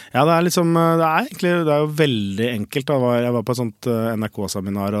med. Ja, det liksom, det jo veldig enkelt. Da. Jeg var på et sånt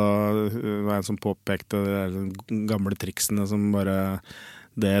NRK-seminar, og det var en som påpekte de gamle triksene som bare,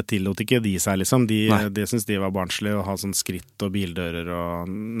 det tillot ikke de seg liksom. De synes de var barnslige å ha sånn skritt og bildører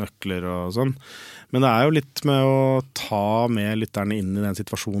og nøkler og sånn. Men det jo litt med å ta med lytterne inn i den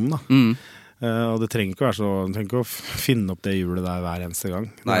situasjonen da. Og det trenger ikke være så, du trenger ikke å finne opp det hjulet der hver eneste gang.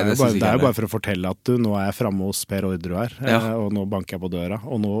 Nei, det jo bare for å fortelle at nå jeg fremme hos Per Ordre her, og nå banker jeg på døra,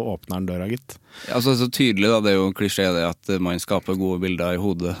 og nå åpner den døra, gitt. Ja, altså så tydelig da, det jo klisjé det at man skaper gode bilder i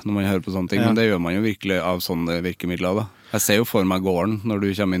hodet når man hører på sånne ting, men det gjør man jo virkelig av sånne virkemidler da. Jeg ser jo for meg gården når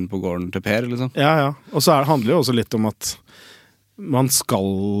du kommer inn på gården til Per, liksom. Ja, og så handler det jo også litt om at man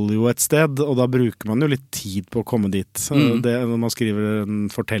skal jo et sted, og da bruker man jo litt tid på å komme dit. Når man skriver en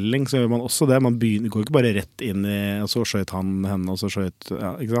fortelling, så gjør man også det. Man går ikke bare rett inn i, og så skjøt han henne, og så skjøt,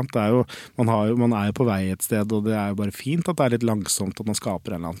 ikke sant? Det jo, man jo på vei et sted, og det jo bare fint at det litt langsomt, at man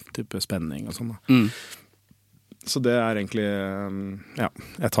skaper en eller annen type spenning og sånn. Så det egentlig,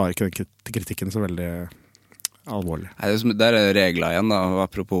 jeg tar ikke den kritikken så veldig alvorlig. Nei, der regler igjen da,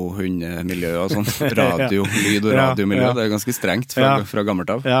 apropos hundemiljø og sånt, radio, lyd og radiomiljø, det ganske strengt fra gammelt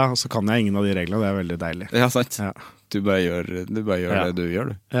av. Ja, og så kan jeg ingen av de reglene, det veldig deilig. Ja, sant. Du bare gjør det du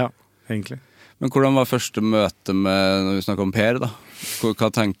gjør, du. Ja, egentlig. Men hvordan var første møte med, når vi snakker om Per da? Hva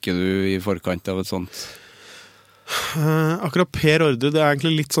tenker du i forkant av et sånt? Akkurat Per Ordre, det egentlig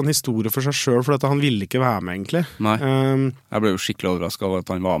litt sånn historie for seg selv, for han ville ikke være med egentlig. Nei, jeg ble jo skikkelig overrasket over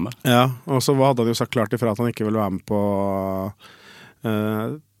at han var med. Ja, og så hadde han jo sagt klart ifra at han ikke ville være med på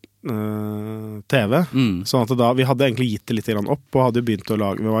TV, sånn at vi hadde egentlig gitt det litt opp, og hadde jo begynt å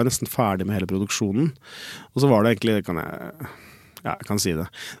lage, vi var nesten ferdig med hele produksjonen, og så var det egentlig, jeg kan si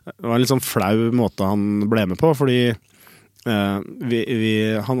det, det var en litt sånn flau måte han ble med på, fordi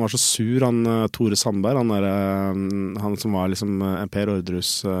han var så sur, Tore Sandberg, han som var liksom Per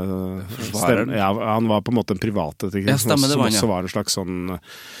Ordrus han var på en måte en private som også var en slags sånn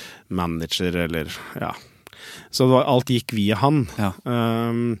manager, eller så alt gikk via han.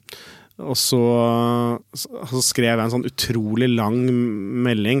 Og så skrev jeg en sånn utrolig lang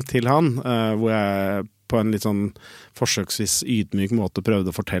melding til han, hvor jeg på en litt sånn forsøksvis ydmyk måte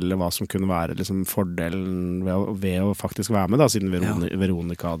prøvde å fortelle hva som kunne være liksom fordelen ved å faktisk være med da, siden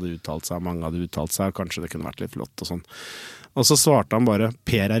Veronica hadde uttalt seg, mange hadde uttalt seg, kanskje det kunne vært litt flott og sånn. Og så svarte han bare,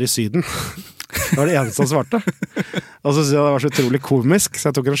 Per i Syden. Det var det eneste han svarte. Og så synes jeg det var så utrolig komisk, så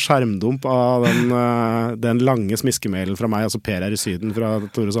jeg tok en skjermdump av den lange smiskemailen fra meg, altså Per i Syden fra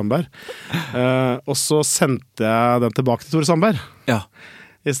Tore Sandberg. Og så sendte jeg den tilbake til Tore Sandberg. Ja.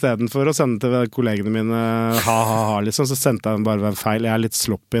 I stedet for å sende til kollegene mine liksom, så sendte jeg den bare ved en feil. Jeg litt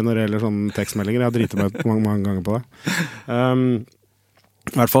sloppy når det gjelder sånne tekstmeldinger. Jeg har dritet meg mange ganger på det.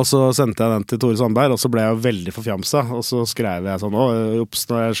 I hvert fall så sendte jeg den til Tore Sandberg, og så ble jeg jo veldig forfjamset, og så skrev jeg sånn, ups,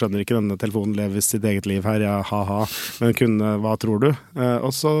 jeg skjønner ikke denne telefonen lever sitt eget liv her, men hva tror du? Og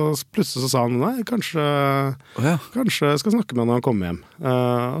så plutselig så sa han, nei, kanskje jeg skal snakke med han når han kommer hjem.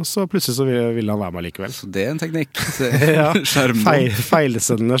 Og så plutselig så ville han være med likevel. Så det en teknikk.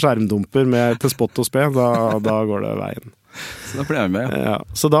 Feilsendende skjermdumper til spott og spe, da går det veien. Så da ble jeg med,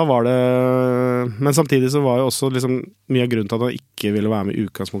 så da var det, men samtidig så var jo også liksom, mye av grunnen til at han ikke ville være med i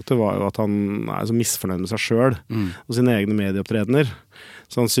utgangspunktet var jo at han så misfornøyd med seg selv og sine egne medieopptredener,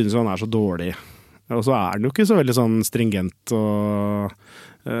 så han synes jo han så dårlig, og så han jo ikke så veldig sånn stringent og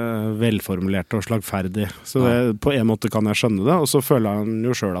velformulert og slagferdig, så på en måte kan jeg skjønne det, og så føler han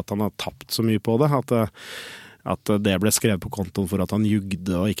jo selv at han har tapt så mye på det, at det ble skrevet på kontoen for at han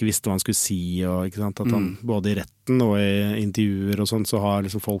jugde og ikke visste hva han skulle si, og ikke sant, at han både i retten og i intervjuer og sånn, så har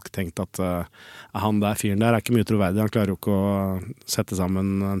liksom folk tenkt at han der fyren der ikke mye troverdig, han klarer jo ikke å sette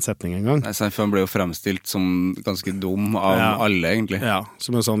sammen en setning en gang. Nei, for han ble jo fremstilt som ganske dum av alle egentlig. Ja,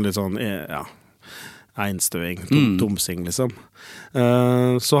 som en sånn litt sånn, einstøing, dumsing liksom.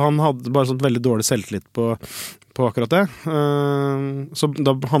 Så han hadde bare sånn veldig dårlig selvtillit på akkurat det. Så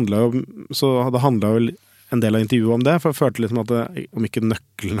da handlet jo en del av intervjuet om det, for jeg følte liksom at om ikke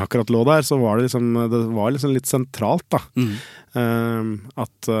nøkkelen akkurat lå der, så var det liksom litt sentralt da.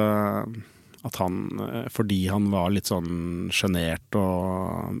 at han, fordi han var litt sånn genert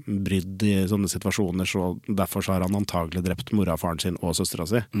og brydd i sånne situasjoner, så derfor så har han antagelig drept mora, faren sin og søstera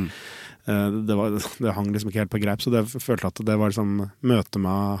si. Det hang liksom ikke helt på greip, så jeg følte at det var liksom, møtet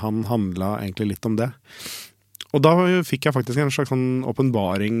med han handla egentlig litt om det. Og da fikk jeg faktisk en slags sånn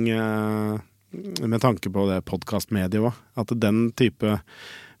åpenbaring med tanke på det podcastmediet også, at den type.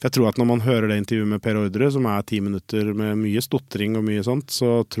 Jeg tror at når man hører det intervjuet med Per Ordre, som 10 minutter med mye stotring og mye sånt,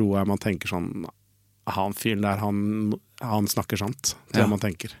 så tror jeg man tenker sånn, han fyren der, han snakker sant, tror jeg man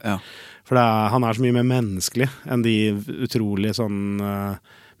tenker. Ja. For han så mye mer menneskelig enn de utrolig sånn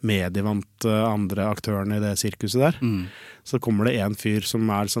medievant andre aktørene i det sirkuset der. Så kommer det en fyr som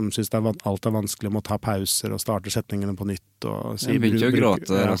synes alt vanskelig, må ta pauser og starte setningene på nytt og si, begynte å gråte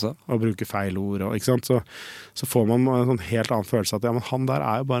der også. Og bruke feil ord, og, ikke sant? Så får man en sånn helt annen følelse at ja, men han der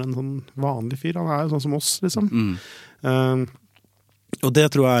jo bare en sånn vanlig fyr, han jo sånn som oss liksom. Og det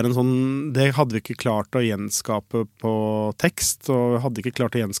tror jeg en sånn, det hadde vi ikke klart å gjenskape på tekst, og hadde ikke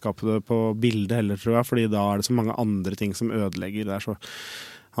klart å gjenskape det på bildet heller, tror jeg, fordi da det så mange andre ting som ødelegger. Det så,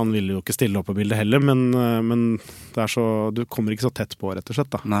 han ville jo ikke stille opp på bildet heller, men det så, du kommer ikke så tett på, rett og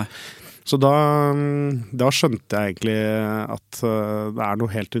slett da. Nei. Så da skjønte jeg egentlig at det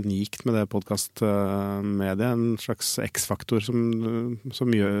noe helt unikt med det podcastmediet, en slags X-faktor som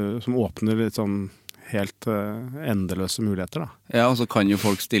åpner litt sånn helt endeløse muligheter da. Ja, og så kan jo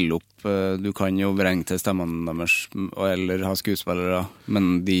folk stille opp, du kan jo vrenge til stemmene deres, eller ha skuespillere,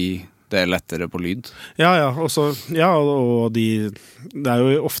 men det lettere på lyd. Og det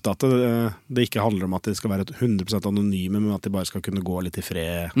jo ofte at det ikke handler om at det skal være 100% anonyme, men at de bare skal kunne gå litt i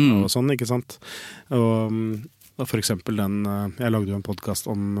fred og sånn, ikke sant? Og for eksempel jeg lagde jo en podcast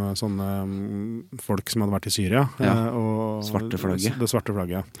om sånne folk som hadde vært i Syria. Og svarte flagget. Det svarte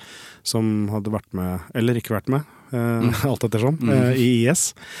flagget, ja. Som hadde vært med, eller ikke vært med, alt etter sånn, i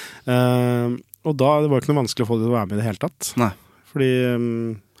IS. Og da, det var ikke noe vanskelig å få det til å være med i det hele tatt. Nei. Fordi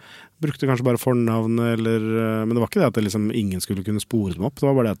brukte kanskje bare fornavn, men det var ikke det at det liksom, ingen skulle kunne spore dem opp. Det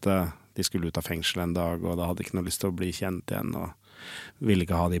var bare det at de skulle ut av fengsel en dag, og da hadde ikke noe lyst til å bli kjent igjen, og ville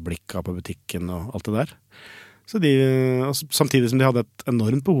ikke ha de blikka på butikken og alt det der. Så samtidig som de hadde et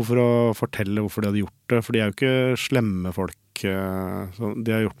enormt behov for å fortelle hvorfor de hadde gjort det, for de jo ikke slemme folk, så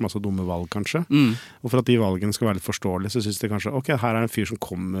de har gjort masse dumme valg kanskje, og for at de valgene skal være litt forståelige, så synes de kanskje, ok, her en fyr som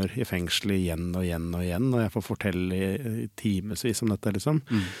kommer i fengsel igjen og igjen og igjen, og jeg får fortelle i timesvis om dette liksom.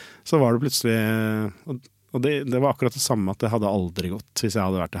 Så var det plutselig, og det var akkurat det samme, at det hadde aldri gått hvis jeg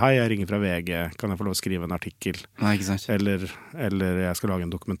hadde vært hei, jeg ringer fra VG, kan jeg få lov å skrive en artikkel? Nei, ikke sant. Eller jeg skal lage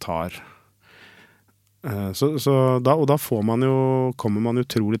en dokumentar. Da kommer man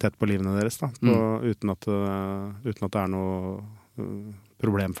utrolig tett på livene deres da, uten at det noe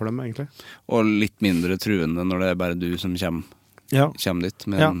problem for dem egentlig. Og litt mindre truende når det bare du som kommer dit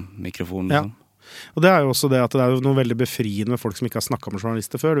med en mikrofon liksom. Og det jo også det at det jo noe veldig befriende med folk som ikke har snakket med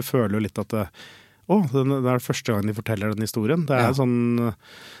journalister før. Du føler jo litt at det første gang de forteller den historien. Det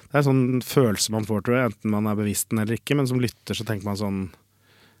en sånn følelse man får, tror jeg, enten man bevisst den eller ikke, men som lytter så tenker man sånn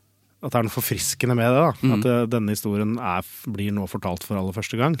at det noe forfriskende med det da, at denne historien blir nå fortalt for aller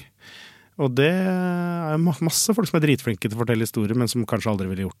første gang. Og det masse folk som dritflinke til å fortelle historier, men som kanskje aldri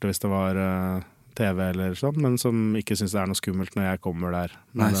ville gjort det hvis det var TV eller sånn, men som ikke synes det noe skummelt når jeg kommer der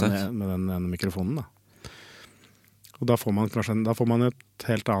med den mikrofonen da. Og da får man et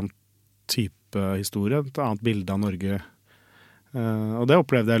helt annet type historie, et annet bilde av Norge. Og det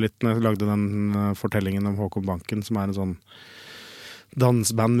opplevde jeg litt når jeg lagde den fortellingen om Håkon Banken, som en sånn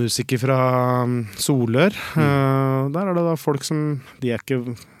dansbandmusiker fra Solør. Der det da folk som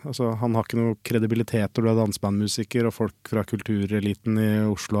han har ikke noe kredibilitet når du dansbandmusiker, og folk fra kultureliten i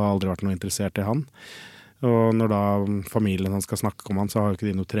Oslo har aldri vært noe interessert i han. Og når da familien han skal snakke om han, så har jo ikke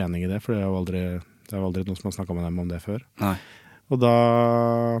de noe trening i det, for det er jo aldri noen som har snakket med dem om det før. Nei.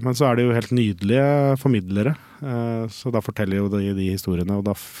 Men så det jo helt nydelige formidlere, så da forteller jo de historiene, og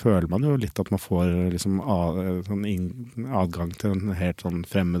da føler man jo litt at man får liksom sånn adgang til en helt sånn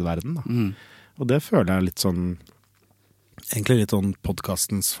fremmed verden da. Og det føler jeg litt sånn, egentlig litt sånn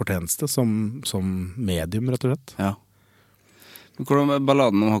podcastens fortjeneste som medium, rett og slett. Ja. Hvordan med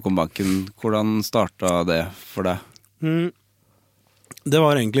balladen om Håkon Banken, hvordan startet det for deg? Det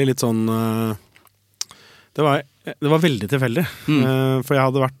var egentlig litt sånn, det var veldig tilfeldig, for jeg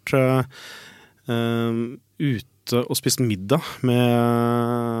hadde vært ute og spist middag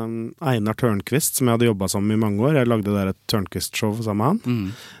med Einar Tørnquist, som jeg hadde jobbet sammen med I mange år. Jeg lagde der et Tørnquist-show sammen med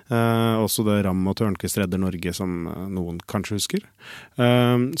han. Også det Ram og Tørnquist redder Norge, som noen kanskje husker.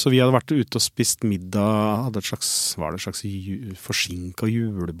 Så vi hadde vært ute og spist middag, hadde var det et slags forsinket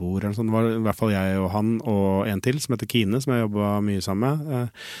julebord, eller sånn. Det var I hvert fall jeg og han og en til, som heter Kine, som jeg jobbet mye sammen med.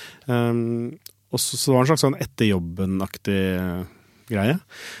 Og så det var en slags sånn etter jobben-aktig greie.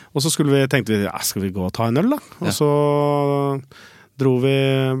 Og så tenkte vi, skal vi gå og ta en øl da? Og så dro vi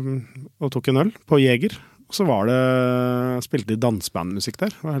og tok en øl på Jeger. Og så spilte de dansbandmusikk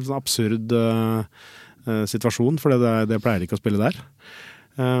der. Det var en helt sånn absurd situasjon, for det pleier ikke å spille der.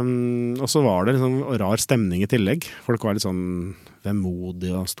 Og så var det liksom rar stemning I tillegg. Folk var litt sånn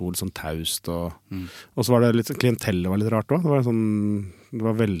vemodige og sto litt sånn taust. Og så var det litt, klientellet var litt rart også. Det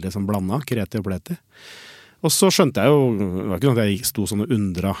var veldig sånn blandet, kreti og pleti. Og så skjønte jeg jo, det var ikke sånn at jeg sto sånn og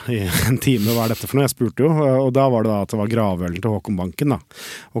undra I en time, hva det for noe? Jeg spurte jo, og da var det at det var gravølen til Håkon Banken da.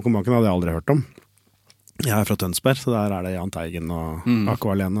 Håkon Banken hadde jeg aldri hørt om. Jeg fra Tønsberg, så der det Jahn Teigen og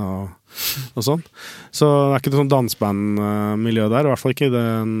Aqualene og sånn. Så det ikke noe sånn dansbandmiljø der, I hvert fall ikke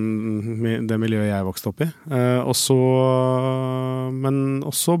det miljøet jeg vokste opp I. Og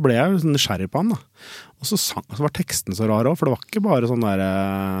så ble jeg jo nysgjerrig på han da. Og så var teksten så rar også, for det var ikke bare sånn der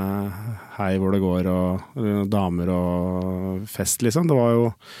hei hvor det går og damer og fest liksom. Det var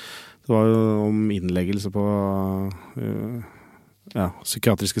jo om innleggelse på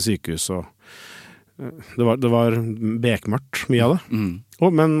psykiatriske sykehus og det var bekmørkt mye av det.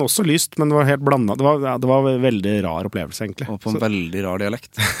 Men også lyst, men det var helt blandet. Det var en veldig rar opplevelse egentlig. Og på en veldig rar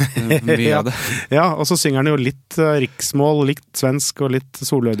dialekt. Mye av det. Ja, og så synger han jo litt riksmål, litt svensk og litt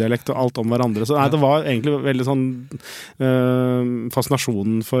soløydialekt og alt om hverandre. Så det var egentlig veldig sånn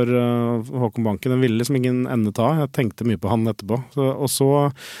fascinasjonen for Håkon Banken. Den ville liksom ingen ende ta. Jeg tenkte mye på han etterpå. Og så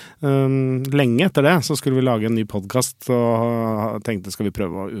lenge etter det så skulle vi lage en ny podcast og tenkte skal vi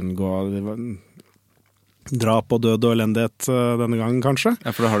prøve å unngå drap og død og elendighet denne gangen, kanskje.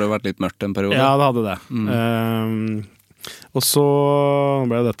 Ja, for da har det jo vært litt mørkt en periode. Ja, det hadde det. Og så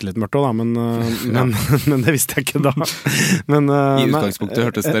ble dette litt mørkt også da, men det visste jeg ikke da. Men, I utgangspunktet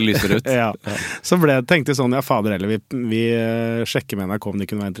hørtes det lysere ut. Ja. Så tenkte jeg sånn, ja fader heller, vi sjekker med NRK om de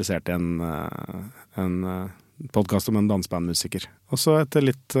kunne være interessert I en podcast om en dansbandmusiker. Og så etter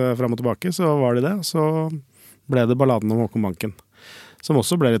litt frem og tilbake så var det og så ble det balladen om Håkon Banken, som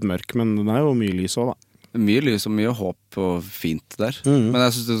også ble litt mørk, men den jo mye lys også da. Mye lys og mye håp og fint der. Men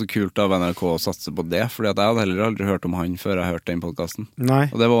jeg synes det så kult av NRK å satse på det, fordi at jeg hadde heller aldri hørt om han før jeg hørte den podcasten. Nei.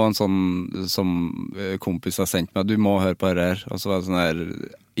 Og det var en sånn som kompis har sendt meg, du må høre på det her. Og så var det sånn her,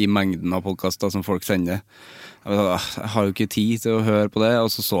 I mengden av podcaster som folk sender. Jeg har jo ikke tid til å høre på det, og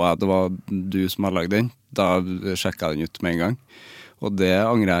så jeg at det var du som har laget den. Da sjekket jeg den ut med en gang. Og det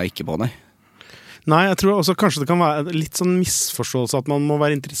angrer jeg ikke på, nei. Nei, jeg tror også kanskje det kan være litt sånn misforståelse at man må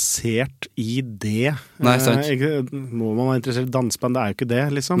være interessert I det. Nei, sant. Må man være interessert I dansband, det jo ikke det,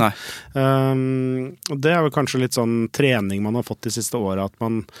 liksom. Nei. Og det vel kanskje litt sånn trening man har fått de siste årene, at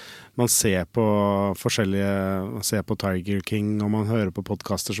man ser på ser på Tiger King, og man hører på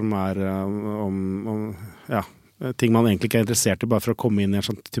podcaster som om ting man egentlig ikke interessert I, bare for å komme inn I en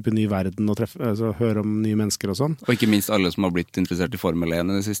sånn type ny verden og høre om nye mennesker og sånn. Og ikke minst alle som har blitt interessert I Formel 1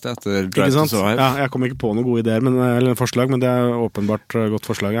 I det siste, etter Drive to Survive. Ja, jeg kom ikke på noen gode ideer, eller forslag, men det åpenbart godt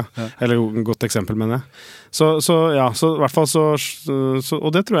forslag, ja. Eller godt eksempel, mener jeg. Så I hvert fall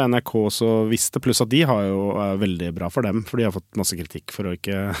og det tror jeg NRK så visste, pluss at de har jo veldig bra for dem, for de har fått masse kritikk for å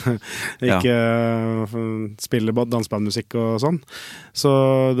ikke spille dansbandmusikk og sånn. Så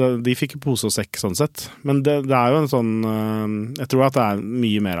de fikk jo pose og sekk sånn sett. Men det jo en sånn, jeg tror at det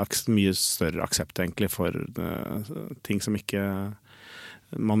mye større aksept egentlig for ting som ikke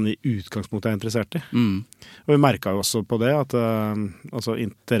man I utgangspunktet interessert I. Og vi merket jo også på det at altså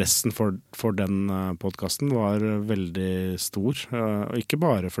interessen for den podcasten var veldig stor, og ikke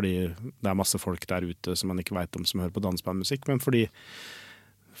bare fordi det masse folk der ute som man ikke vet om som hører på dansbandmusikk, men fordi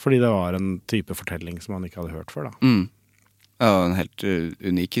det var en type fortelling som man ikke hadde hørt før da. Ja, en helt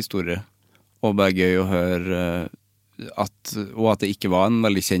unik historie. Og bare gøy å høre at det ikke var en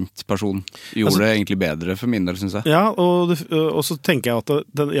veldig kjent person. Gjorde det egentlig bedre for min del, synes jeg. Ja, og så tenker jeg at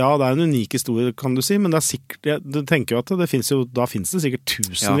det en unik historie, kan du si, men det sikkert, du tenker jo at da finnes det sikkert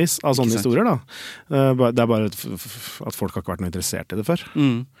tusenvis av sånne historier da. Det bare at folk har ikke vært noe interessert I det før.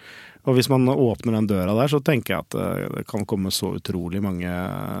 Og hvis man åpner den døra der, så tenker jeg at det kan komme så utrolig mange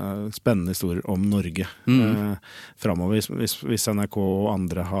spennende historier om Norge fremover, hvis NRK og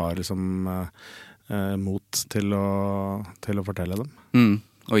andre har liksom mot til å fortelle dem.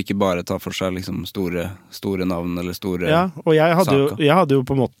 Og ikke bare ta for seg liksom store navn eller store Ja, og jeg saker. hadde jo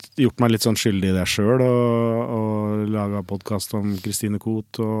på en måte gjort meg litt sånn skyldig i det selv, og laget podcast om Kristine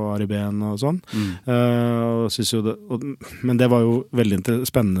Koht og Ari Behn og sånn. Og synes jo men det var jo veldig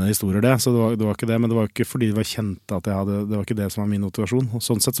spennende historier det, så det var ikke det, men det var ikke fordi det var kjent at det var ikke det som var min motivasjon. Og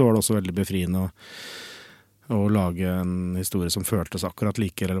sånn sett så var det også veldig befriende å lage en historie som føltes akkurat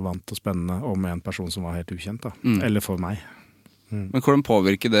like relevant og spennende om en person som var helt ukjent da, eller for meg. Men hvordan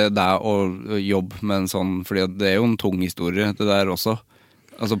påvirker det deg å jobbe med en sånn, fordi det er jo en tung historie det der også,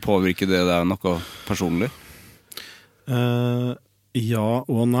 altså påvirker det deg noe personlig? Ja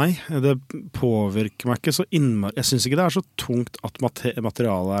og nei, det påvirker meg ikke så innmari, jeg synes ikke det så tungt at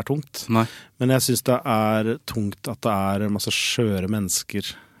materialet tungt, Nei. men jeg synes det tungt at det masse skjøre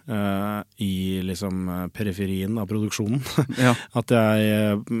mennesker i liksom periferien av produksjonen. Ja. At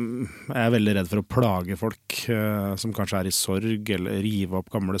jeg veldig redd for å plage folk som kanskje i sorg, eller rive opp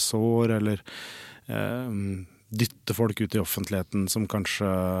gamle sår, eller dytte folk ut i offentligheten som kanskje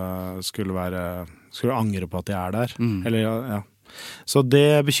skulle angre på at de der. Eller, ja. Så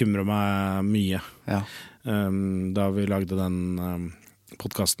det bekymrer meg mye. Ja. Da vi lagde den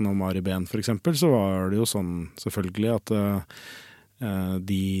podcasten om Ari Behn for eksempel, så var det jo sånn selvfølgelig at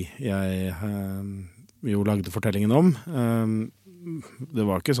de jeg jo lagde fortellingen om, det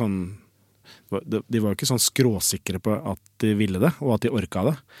var ikke sånn, de var ikke sånn skråsikre på at de ville det, og at de orka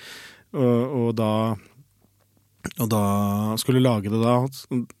det. Og da skulle lage det da,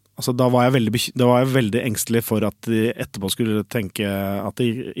 altså da var jeg veldig engstelig for at de etterpå skulle tenke at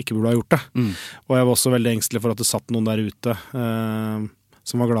de ikke burde ha gjort det. Og jeg var også veldig engstelig for at det satt noen der ute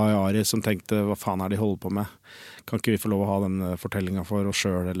som var glad i Ari, som tenkte, hva faen de holder på med? Kan ikke vi få lov å ha den fortellingen for oss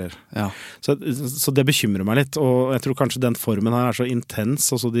selv, eller? Ja. Så det bekymrer meg litt, og jeg tror kanskje den formen her så intens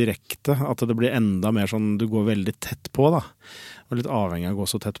og så direkte, at det blir enda mer sånn, du går veldig tett på da, og litt avhengig av å gå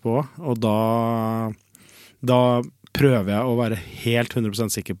så tett på, og da prøver jeg å være helt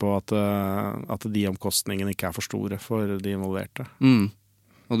 100% sikker på at de omkostningene ikke for store for de involverte.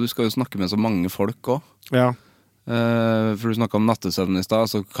 Og du skal jo snakke med så mange folk også. Ja. For du snakket om nattesøvn i sted,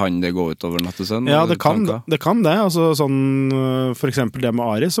 så kan det gå ut over nattesøvn? Ja, det kan det. Altså, sånn, for eksempel det med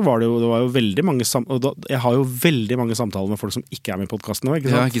Ari, så var det var jo veldig mange jeg har jo veldig mange samtaler med folk som ikke med i podcasten nå, ikke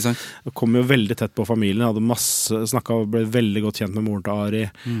sant? Ja, ikke sant? Jeg kom jo veldig tett på familien, jeg hadde snakket og ble veldig godt kjent med moren til Ari,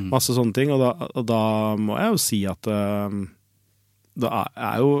 masse sånne ting, og da må jeg jo si at det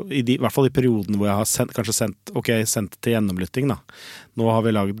jo, i hvert fall i perioden hvor jeg har kanskje sendt til gjennomlytting da. Nå har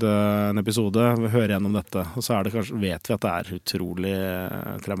vi lagd en episode, vi hører gjennom dette, og så vet vi at det utrolig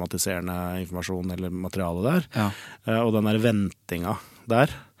traumatiserende informasjon eller materiale der. Ja. Og den der ventinga der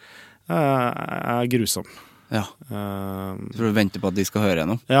grusom. Ja. For du venter på at de skal høre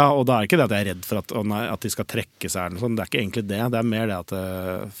gjennom? Ja, og da ikke det at jeg redd for at de skal trekke seg eller noe sånt. Det ikke egentlig det. Det mer det at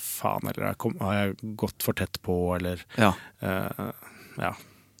faen, eller har jeg gått for tett på, eller ja. Ja.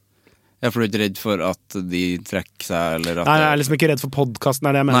 Ja, for du ikke redd for at de trekker seg, eller at Nei, jeg liksom ikke redd for podcasten,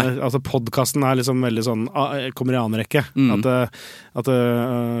 det jeg mener. Nei. Altså, podcasten liksom veldig sånn, kommer i annen rekke.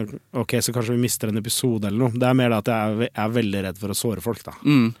 Ok, så kanskje vi mister en episode eller noe. Det mer det at jeg veldig redd for å såre folk, da.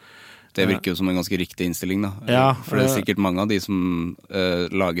 Det virker jo som en ganske riktig innstilling da. Ja, for det sikkert mange av de som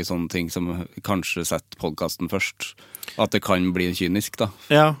lager sånne ting som kanskje setter podcasten først, at det kan bli kynisk da.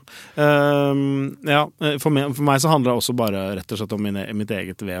 Ja, for meg så handler det også bare rett og slett om mitt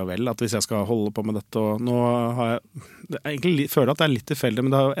eget ve og vel, at hvis jeg skal holde på med dette, og nå har jeg egentlig føler at det litt tilfeldig,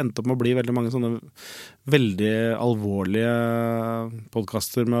 men det har jo endt opp med å bli veldig mange sånne veldig alvorlige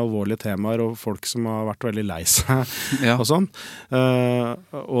podcaster med alvorlige temaer, og folk som har vært veldig lei seg og sånn,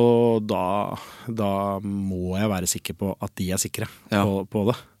 og da må jeg være sikker på at de sikre på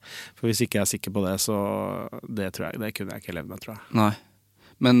det. For hvis ikke jeg sikker på det, så det kunne jeg ikke leve med, tror jeg. Nei.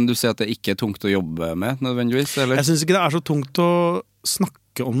 Men du sier at det ikke tungt å jobbe med, nødvendigvis, eller? Jeg synes ikke det så tungt å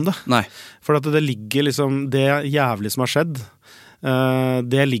snakke om det. Nei. For at det ligger liksom, det jævlig som har skjedd,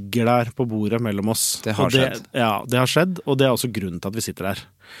 det ligger der på bordet mellom oss. Det har skjedd. Ja, det har skjedd, og det også grunnen til at vi sitter der.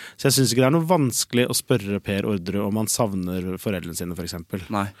 Så jeg synes ikke det noe vanskelig å spørre Per Ordre om han savner foreldrene sine, for eksempel.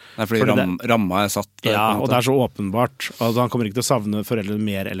 Nei, fordi ramma satt der. Ja, og det så åpenbart. Altså, han kommer ikke til å savne foreldrene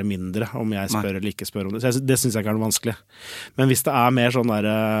mer eller mindre om jeg spør eller ikke spør om det. Så det synes jeg ikke noe vanskelig. Men hvis det mer sånn der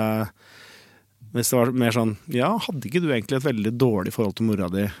Hvis det var mer sånn, ja, hadde ikke du egentlig et veldig dårlig forhold til mora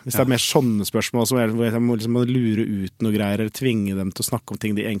di? Hvis det mer sånne spørsmål, hvor jeg må liksom lure ut noe greier, eller tvinge dem til å snakke om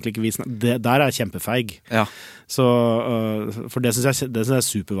ting de egentlig ikke vil snakke, der jeg kjempefeig. Ja. Så, for det synes jeg er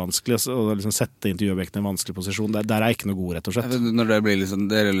supervanskelig, å liksom sette intervjuobjektene i en vanskelig posisjon. Der er jeg ikke noe god, rett og slett. Når det blir liksom,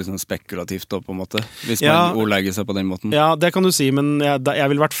 det er liksom spekulativt da, på en måte, hvis man ordlegger seg på den måten. Ja, det kan du si, men jeg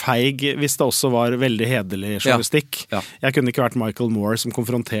ville vært feig hvis det også var veldig hederlig journalistikk. Ja. Jeg kunne ikke vært Michael Moore som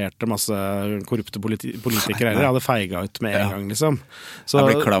konfronterte masse korrupte politikere heller. Jeg hadde feiga ut med en gang, liksom. Så,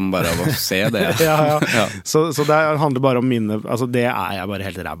 jeg blir klam bare av å se det. ja. Så det handler bare om altså det er jeg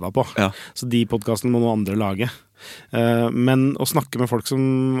bare helt ræva på. Ja. Så de podcastene må noen andre lage. Men å snakke med folk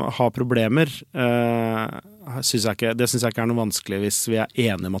som har problemer, det synes jeg ikke er noe vanskelig hvis vi er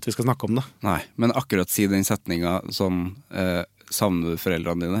enige om at vi skal snakke om det. Nei, men akkurat si den setningen sånn, savner du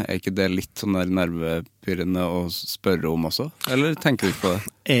foreldrene dine? Er ikke det litt sånn der nervepirrende å spørre om også? Eller tenker du ikke på det?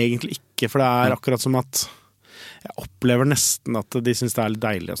 Egentlig ikke, for det er akkurat som at jeg opplever nesten at de synes det er litt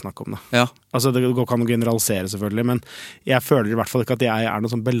deilig å snakke om det. Ja. Altså det går ikke an å generalisere selvfølgelig, men jeg føler i hvert fall ikke at jeg er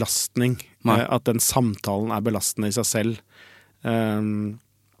noen sånn belastning. At den samtalen er belastende i seg selv.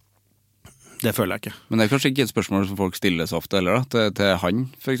 Det føler jeg ikke. Men det er kanskje ikke et spørsmål som folk stiller så ofte, eller da? Til han,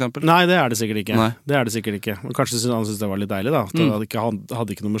 for eksempel? Nei, det er det sikkert ikke. Men kanskje han synes det var litt deilig, da. Han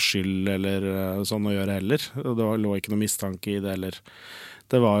hadde ikke noe med skyld eller sånn å gjøre heller. Det lå ikke noe mistanke i det heller.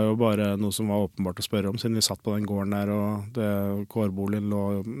 Det var jo bare noe som var åpenbart å spørre om, siden vi satt på den gården der, og kårboligen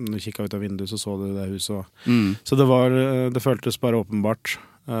lå, når du kikket ut av vinduet, så så du det huset. Så det føltes bare åpenbart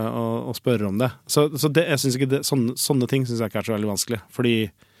å spørre om det. Så jeg synes ikke sånne ting synes jeg ikke er så veldig vanskelig,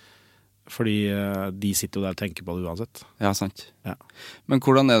 fordi de sitter jo der og tenker på det uansett. Ja, sant. Ja. Men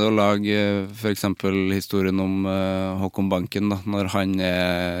hvordan er det å lage for eksempel historien om Håkon Banken da, når han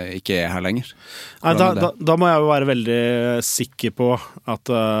ikke er her lenger? Nei, da må jeg jo være veldig sikker på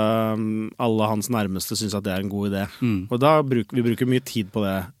at alle hans nærmeste synes at det er en god idé. Og vi bruker mye tid på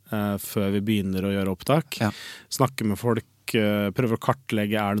det før vi begynner å gjøre opptak. Snakke med folk, prøve å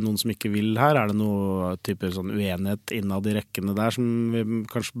kartlegge, er det noen som ikke vil her? Er det noe type sånn uenighet innad i rekkene der som vi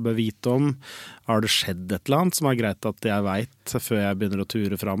kanskje bør vite om? Har det skjedd et eller annet som er greit at jeg vet før jeg begynner å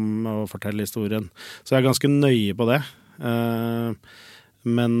ture fram og fortelle historien? Så jeg er ganske nøye på det.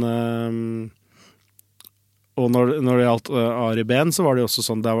 Og når det gjaldt Ari Behn, så var det også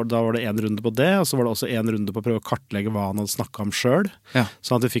sånn, da var det en runde på det, og så var det også en runde på å prøve å kartlegge hva han hadde snakket om selv,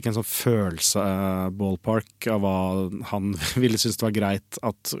 sånn at vi fikk en sånn følelse, ballpark, av hva han ville synes det var greit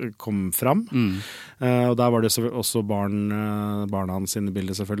at kom fram. Og der var det også barna hans sine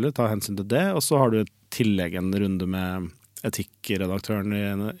bilder selvfølgelig, ta hensyn til det, og så har du i tillegg en runde med etikkredaktøren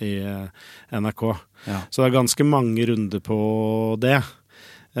i NRK. Så det er ganske mange runder på det.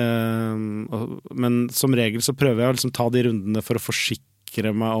 Men som regel så prøver jeg å liksom ta de rundene for å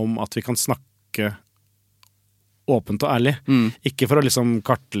forsikre meg om at vi kan snakke åpent og ærlig. Ikke for å liksom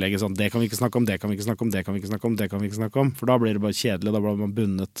kartlegge sånn, det kan vi ikke snakke om, det kan vi ikke snakke om, det kan vi ikke snakke om, det kan vi ikke snakke om, for da blir det bare kjedelig, da blir man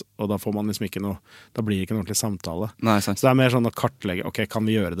bundet, og da får man liksom ikke noe, da blir det ikke en ordentlig samtale. Nei, så det er mer sånn å kartlegge, ok, kan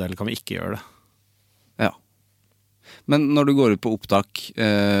vi gjøre det, eller kan vi ikke gjøre det? Ja. Men når du går ut på opptak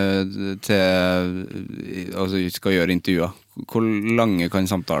altså du skal gjøre intervjuer, hvor lange kan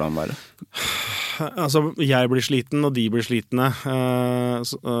samtalene være? Altså, jeg blir sliten, og de blir slitne,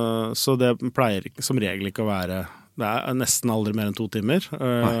 så det pleier som regel ikke å være, det er nesten aldri mer enn 2 timer,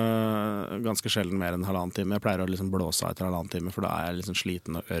 ganske sjelden mer enn 1,5 time. Jeg pleier å liksom blåse av etter 1,5 time, for da er jeg liksom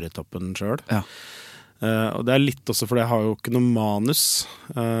sliten og ør i toppen selv. Ja. Og det er litt også fordi jeg har jo ikke noe manus.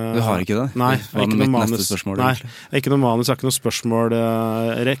 Du har ikke det? Nei, jeg har ikke noe manus. Nei, jeg har ikke noe manus, jeg har ikke noe spørsmål,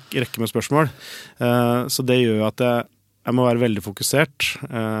 rekke med spørsmål. Så det gjør at jeg må være veldig fokusert.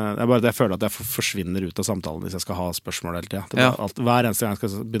 Det er bare at jeg føler at jeg forsvinner ut av samtalen hvis jeg skal ha spørsmål hele tiden. Hver eneste gang jeg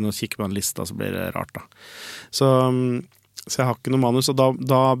skal begynne å kikke på en liste, så blir det rart da. Så jeg har ikke noe manus, og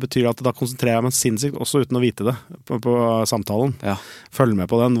da betyr det at da konsentrerer jeg meg sinnssykt, også uten å vite det, på samtalen. Følg med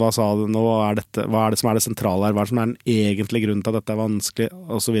på den, hva sa du nå, hva er det som er det sentrale her, hva er det som er den egentlige grunnen til at dette er vanskelig,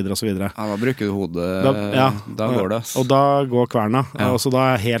 og så videre, og så videre. Ja, da bruker du hodet, da går det. Og da går kverna, og så da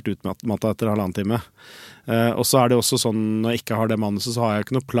er jeg helt utmattet etter 1,5 time. Og så er det også sånn, når jeg ikke har det manuset, så har jeg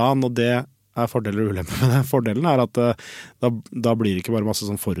ikke noe plan, og det er fordeler og ulemper med det. Fordelen er at da blir det ikke bare masse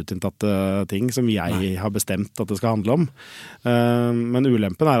sånn forutinntatte ting som jeg har bestemt at det skal handle om. Men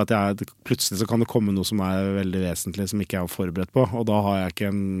ulempen er at plutselig så kan det komme noe som er veldig vesentlig som ikke jeg er forberedt på, og da har jeg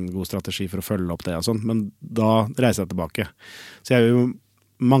ikke en god strategi for å følge opp det og sånn, men da reiser jeg tilbake. Så jeg gjør jo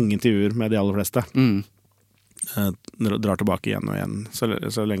mange intervjuer med de aller fleste. Drar tilbake igjen og igjen,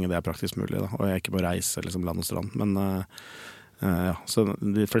 så lenge det er praktisk mulig da, og jeg ikke må reise liksom land og strand, men så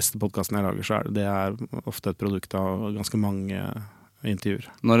de fleste podcastene jeg lager, så det er ofte et produkt av ganske mange intervjuer.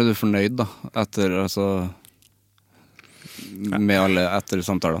 Når du fornøyd da, med alle etter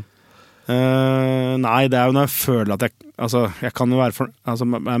samtalene? Nei, det jo når jeg føler at jeg kan jo være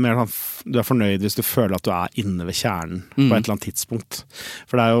mer sånn, du fornøyd hvis du føler at du inne ved kjernen på et eller annet tidspunkt.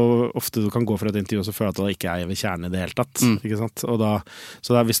 For det jo ofte du kan gå for et intervju og så føle at du ikke ved kjernen i det hele tatt. Ikke sant? Og så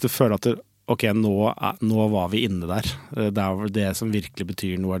hvis du føler at ok, nå var vi inne der. Det det som virkelig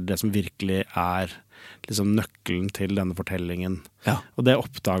betyr noe, det som virkelig liksom nøkkelen til denne fortellingen. Ja. Og det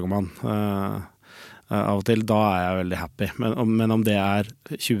oppdager man av og til, da jeg veldig happy. Men om det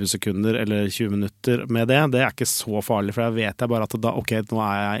 20 sekunder eller 20 minutter med det ikke så farlig, for jeg vet bare at ok,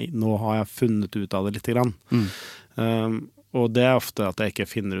 nå har jeg funnet ut av det litt grann. Og det ofte at jeg ikke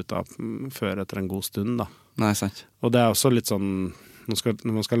finner ut av før etter en god stund da. Nei, sant. Og det også litt sånn,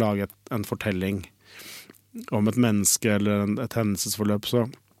 når man skal lage en fortelling om et menneske eller et hendelsesforløp,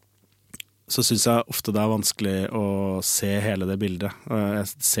 så synes jeg ofte det vanskelig å se hele det bildet. Jeg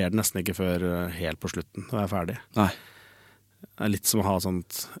ser det nesten ikke før helt på slutten, når jeg ferdig. Nei. Det litt som å ha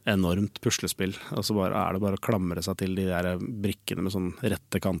sånt enormt puslespill, og så det bare å klamre seg til de der brikkene med sånn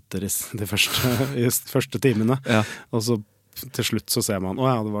rette kanter i de første timene. Ja. Og så til slutt så ser man,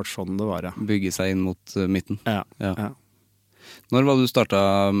 ja, det var sånn det var, ja. Bygge seg inn mot midten. Ja. Når var det du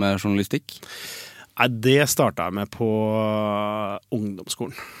startet med journalistikk? Det startet jeg med på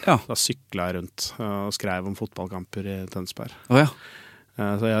ungdomsskolen. Ja. Da syklet jeg rundt og skrev om fotballkamper i Tønsberg. Ja.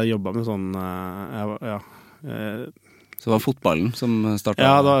 Så jeg jobbet med sånn, Så det var fotballen som startet?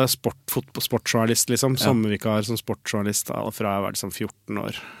 Ja, da sportsjournalist liksom, sommervikar som sportsjournalist fra jeg var liksom 14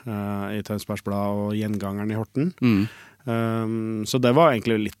 år i Tønsbergs Blad og Gjengangeren i Horten. Så det var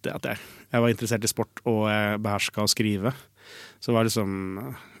egentlig litt det at jeg var interessert i sport og jeg behersket å skrive. Så det var liksom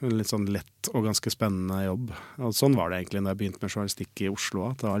en litt sånn lett og ganske spennende jobb. Og sånn var det egentlig når jeg begynte med journalistikk i Oslo.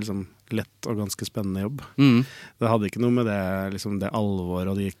 At det var liksom lett og ganske spennende jobb. Det hadde ikke noe med det, liksom det alvor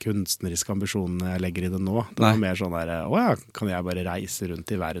og de kunstneriske ambisjonene jeg legger i det nå. Det var mer sånn der, kan jeg bare reise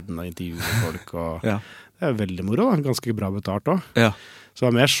rundt i verden og intervjue folk? Og ja. Det veldig moro da, ganske bra betalt også. Ja. Så det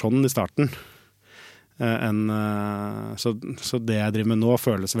var mer sånn i starten. Så det jeg driver med nå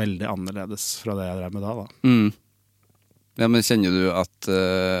føles veldig annerledes fra det jeg drev med da. Ja, men kjenner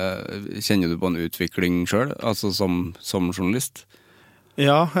du på en utvikling selv, altså som journalist?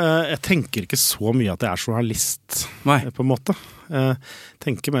 Ja, jeg tenker ikke så mye at jeg journalist, på en måte. Jeg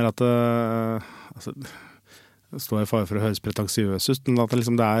tenker mer at det står i fare for å høres pretensiøs ut, men at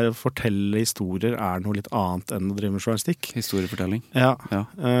liksom å fortelle historier noe litt annet enn å drive med journalistikk. Historiefortelling? Ja.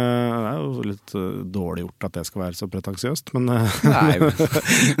 Det jo litt dårlig gjort at det skal være så pretensiøst, men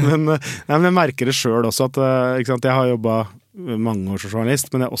men jeg merker det selv også at ikke sant, jeg har jobbet mange år som journalist,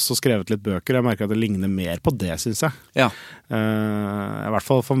 men jeg har også skrevet litt bøker. Jeg merker at det ligner mer på det, synes jeg. Ja. I hvert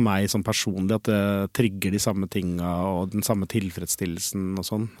fall for meg som personlig, at det trigger de samme tingene og den samme tilfredsstillelsen og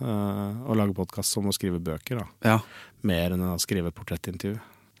sånn. Å lage podcast som å skrive bøker, da. Ja. Mer enn å skrive et portrettintervju.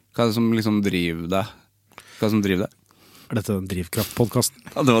 Hva det som liksom driver deg? Hva som driver deg? Dette den Drivkraft-podcasten?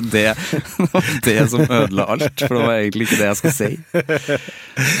 Ja, det var det som ødela alt, for det var egentlig ikke det jeg skal si.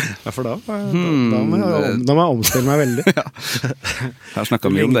 Ja, for da må jeg omstille meg veldig. Ja. Jeg har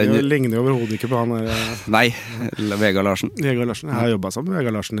snakket mye om det. Det ligner jo overhodet ikke på han der. Nei, Vegard Larsen. Jeg har jobbet sammen med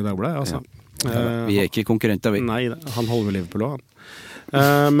Vegard Larsen i Dagbladet, altså. Ja. Vi ikke konkurrenter, vi. Nei, han holder ved Liverpool også, han.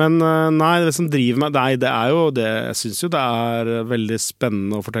 Men nei, det som driver meg det jo det, jeg synes jo det veldig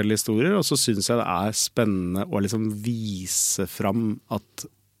spennende å fortelle historier, og så synes jeg det spennende å liksom vise fram at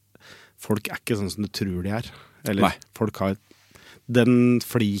folk ikke sånn som du tror de eller folk har den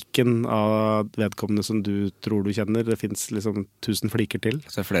fliken av vedkommende som du tror du kjenner. Det finnes liksom 1000 fliker til.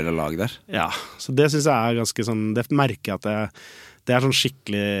 Så det flere lag der? Ja, så det synes jeg ganske sånn, det merker jeg at det sånn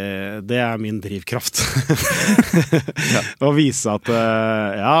skikkelig, det min drivkraft. Ja. Å vise at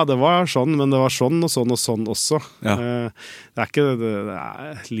ja, det var sånn, men det var sånn og sånn og sånn også. Ja. Det ikke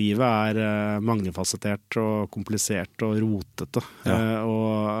livet mangefasettert og komplisert og rotete. Ja.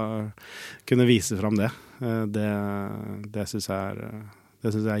 Og kunne vise fram det synes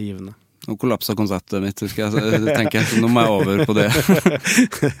jeg givende. Nå kollapset konseptet mitt, husker jeg tenker. Nå må jeg over på det.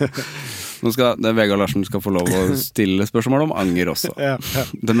 Nå Vegard Larsen skal få lov å stille spørsmål om anger også. Ja.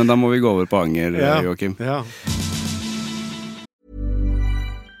 Men da må vi gå over på anger, Joachim. Ja.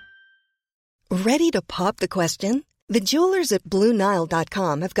 Ready to pop the question? The jewelers at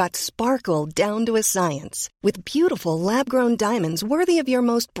BlueNile.com have got sparkle down to a science with beautiful lab-grown diamonds worthy of your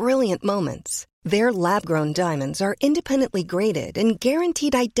most brilliant moments. Their lab-grown diamonds are independently graded and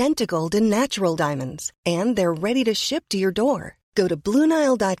guaranteed identical to natural diamonds, and they're ready to ship to your door. Go to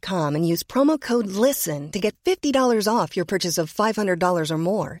BlueNile.com and use promo code LISTEN to get $50 off your purchase of $500 or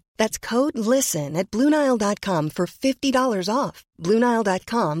more. That's code LISTEN at BlueNile.com for $50 off.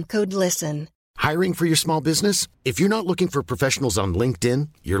 BlueNile.com, code LISTEN. Hiring for your small business? If you're not looking for professionals on LinkedIn,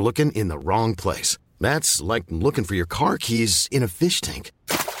 you're looking in the wrong place. That's like looking for your car keys in a fish tank.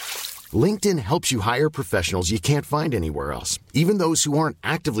 LinkedIn helps you hire professionals you can't find anywhere else, even those who aren't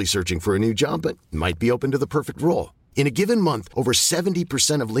actively searching for a new job but might be open to the perfect role. In a given month, over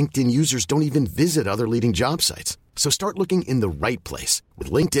 70% of LinkedIn users don't even visit other leading job sites. So start looking in the right place.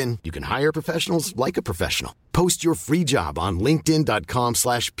 With LinkedIn, you can hire professionals like a professional. Post your free job on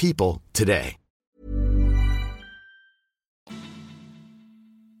linkedin.com/people today.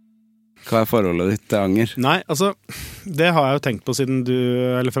 Hva forholdet ditt til anger? Nei, altså, det har jeg jo tenkt på siden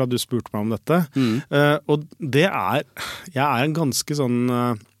eller fra du spurte meg om dette. Og det jeg er en ganske sånn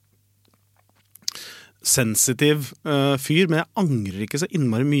sensitiv fyr, men jeg angrer ikke så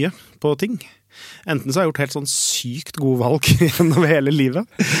innmari mye på ting. Enten så har jeg gjort helt sånn sykt gode valg gjennom hele livet,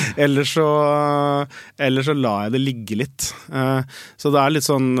 eller så la jeg det ligge litt. Så det er litt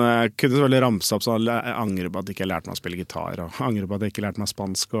sånn, jeg kunne selvfølgelig ramse opp sånn, jeg angrer på at jeg ikke lærte meg å spille gitar, og angrer på at jeg ikke lærte meg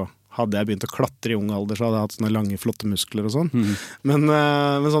spansk, og hadde jeg begynt å klatre i ung alder, så hadde jeg hatt sånne lange, flotte muskler og sånn. Men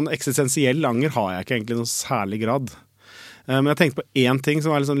sånn eksistensiell anger har jeg ikke egentlig i noen særlig grad. Men jeg tenkte på en ting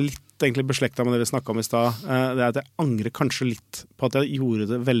som er litt egentlig beslektet med det vi snakket om i sted. Det er at jeg angrer kanskje litt på at jeg gjorde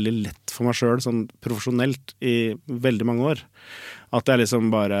det veldig lett for meg selv, sånn profesjonelt i veldig mange år. At jeg liksom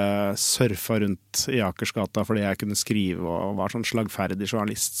bare surfet rundt i Akersgata fordi jeg kunne skrive og var sånn slagferdig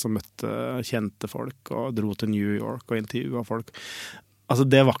journalist som møtte kjente folk og dro til New York og intervjuet folk. Altså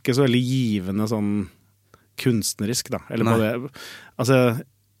det var ikke så veldig givende sånn kunstnerisk da. Eller på det. Altså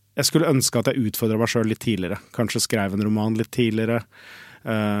jeg skulle ønske at jeg utfordret meg selv litt tidligere. Kanskje skrev en roman litt tidligere.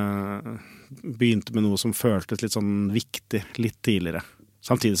 Begynte med noe som føltes litt sånn viktig litt tidligere.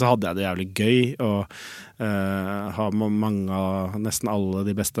 Samtidig så hadde jeg det jævlig gøy og har mange av nesten alle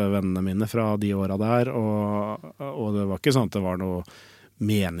de beste vennene mine fra de årene der og det var ikke sånn at det var noe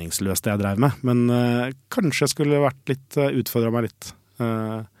meningsløst det jeg drev med, men kanskje jeg skulle utfordret meg litt.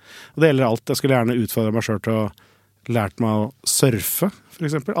 Og det gjelder alt. Jeg skulle gjerne utfordre meg selv til å lært meg å surfe, for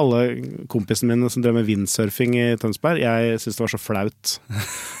eksempel. Alle kompisene mine som drev med windsurfing i Tønsberg, jeg synes det var så flaut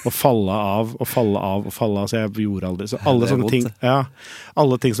å falle av, så jeg gjorde aldri. Så alle sånne ting,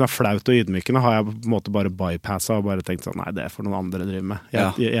 alle ting som er flaut og ydmykende har jeg på en måte bare bypasset og bare tenkt sånn, nei, det er for noen andre å drive med.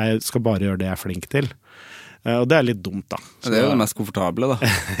 Jeg skal bare gjøre det jeg er flink til. Og det er litt dumt da. Så det er jo det mest komfortable da.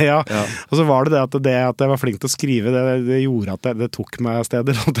 ja, og så var det at jeg var flink til å skrive, det gjorde at det tok meg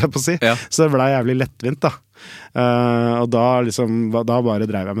steder, holdt jeg på å si. Så det ble jævlig lettvint da. Og da bare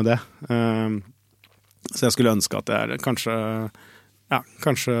drev jeg med det. Så jeg skulle ønske at jeg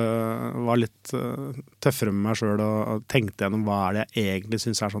kanskje var litt tøffere med meg selv og tenkte gjennom hva er det jeg egentlig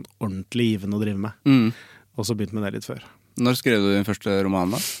synes er sånn ordentlig givende å drive med. Og så begynte med det litt før. Når skrev du din første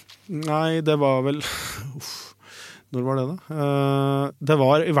roman da? Nei, det var vel når var det da? Det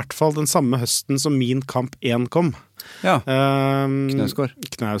var i hvert fall den samme høsten som Min Kamp 1 kom. Knausgård.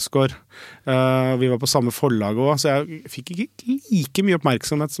 Vi var på samme forlag også, så jeg fikk ikke like mye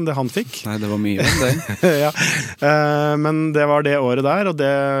oppmerksomhet som det han fikk. Nei, det var mye om det. Men det var det året der, og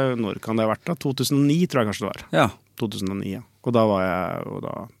når kan det ha vært da? 2009 tror jeg kanskje det var. 2009, ja. Og da var jeg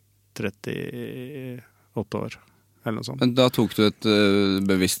 38 år. Men da tok du et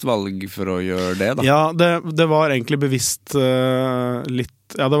bevisst valg for å gjøre det da? Ja, det var egentlig bevisst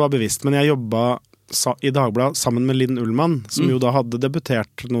litt, det var bevisst, men jeg jobbet i Dagbladet sammen med Linn Ullmann, som jo da hadde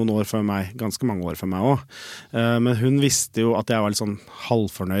debutert noen år før meg, ganske mange år før meg også. Men hun visste jo at jeg var litt sånn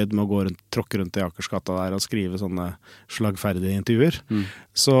halvfornøyd med å tråkke rundt i Akersgata der og skrive sånne slagferdige intervjuer.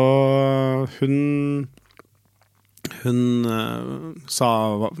 Så hun sa,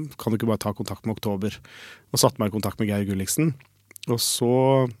 kan du ikke bare ta kontakt med Oktober? Og satte meg i kontakt med Geir Gulliksen. Og så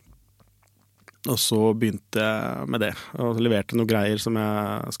begynte jeg med det. Og leverte noen greier som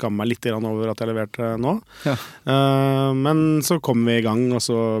jeg skammer meg litt over at jeg leverte nå. Men så kom vi i gang, og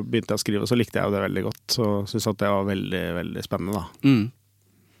så begynte jeg å skrive, og så likte jeg jo det veldig godt. Og synes at det var veldig, veldig spennende da.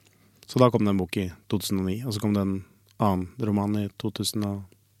 Så da kom det en bok i 2009, og så kom det en annen roman i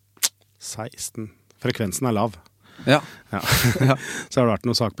 2016. Frekvensen er lav. Så har det vært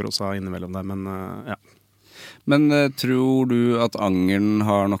noe sakprosa innimellom der, men ja. Men tror du at angeren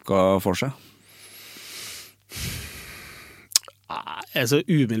har noe for seg? Altså,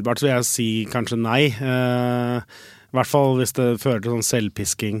 umiddelbart så vil jeg si kanskje nei. I hvert fall hvis det fører til sånn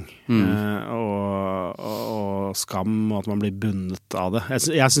selvpisking og skam, og at man blir bundet av det. Jeg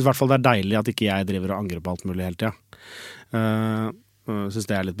synes i hvert fall det er deilig at ikke jeg driver og angrer på alt mulig hele tiden. synes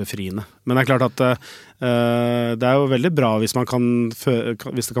det litt befriende. Men det klart at det jo veldig bra hvis det kan føre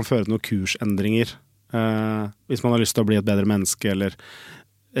til noen kursendringer. Hvis man har lyst til å bli et bedre menneske, eller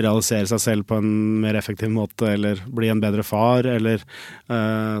realisere seg selv på en mer effektiv måte, eller bli en bedre far, eller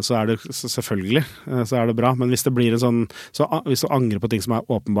så det selvfølgelig så det bra, men hvis det blir en sånn hvis du angrer på ting som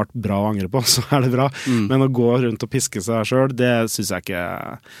åpenbart bra å angre på, så det bra, men å gå rundt og piske seg selv, det synes jeg ikke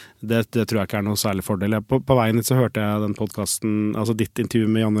det tror jeg ikke noe særlig fordel. På veien hit så hørte jeg den podcasten, altså ditt intervju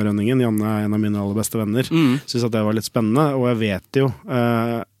med Janne Rønningen. Janne en av mine aller beste venner, synes at det var litt spennende, og jeg vet jo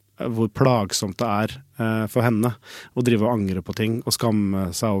hvor plagsomt det for henne å drive og angre på ting og skamme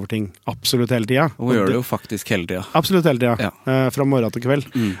seg over ting absolutt hele tiden. Og hun gjør det jo faktisk hele tiden. Absolutt hele tiden, fra morgen til kveld.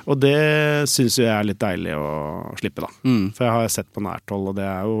 Og det synes jeg litt deilig å slippe da. For jeg har sett på nært hold, og det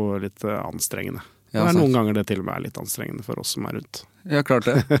jo litt anstrengende. Ja, det noen ganger det til og med litt anstrengende for oss som rundt. Ja, klart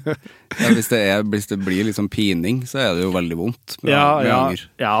det. Hvis det blir liksom pining, så det jo veldig vondt med anger.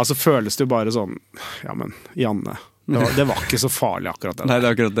 Ja, altså føles det jo bare sånn, ja, men Janne, det var ikke så farlig akkurat det. Nei, det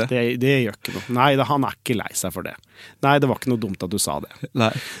akkurat det. Det gjør ikke noe. Nei, han ikke lei seg for det. Nei, det var ikke noe dumt at du sa det. Nei.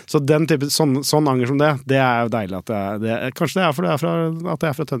 Så den type, sånn anger som det jo deilig at kanskje det fordi at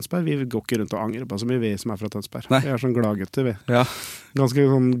jeg fra Tønsberg. Vi går ikke rundt og angrer på så mye, vi som fra Tønsberg. Nei. Vi sånn gladgutter, vi. Ja. Ganske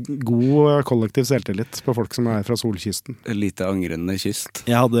sånn god kollektiv selvtillit på folk som fra solkysten. Lite angrende kyst.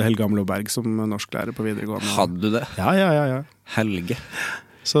 Jeg hadde Helge Amloberg som norsklærer på videregående. Hadde du det? Ja. Helge.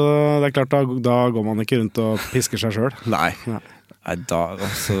 Så det klart, da går man ikke rundt og pisker seg selv. Nei, da,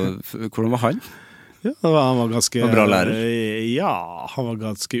 altså, hvordan var han? Ja, han var ganske... Var bra lærer? Ja, han var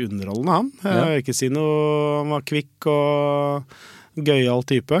ganske underholdende, han. Jeg vil ikke si noe, han var kvikk og gøyal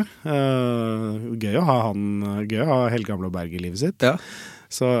type. Gøy å ha Helge Amloberg i livet sitt. Ja.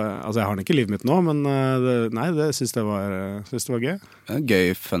 Så, altså jeg har han ikke i livet mitt nå, men det synes det var gøy.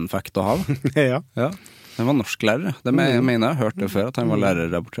 Gøy fun fact å ha. Ja. Han var norsklærer. Det mener jeg har hørt det før, at han var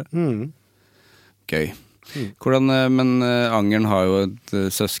lærer der borte. Gøy. Men angeren har jo et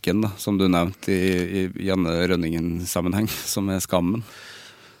søsken, da, som du nevnte i Janne Rønningen-sammenheng, som skammen.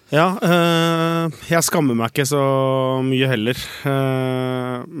 Ja, jeg skammer meg ikke så mye heller,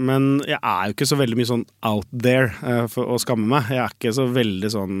 men jeg jo ikke så veldig mye sånn out there for å skamme meg. Jeg ikke så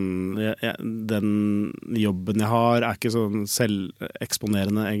veldig sånn, den jobben jeg har ikke sånn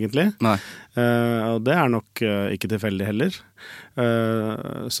selveksponerende egentlig. Nei. Og det nok ikke tilfeldig heller.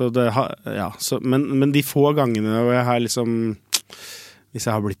 Så det men de få gangene hvor jeg har liksom... Hvis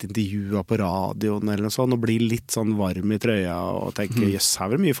jeg har blitt intervjuet på radioen eller noe sånt, og blir litt sånn varm i trøya og tenker, jøss,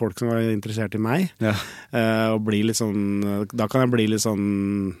 her det mye folk som var interessert i meg. Ja. Og blir litt sånn, da kan jeg bli litt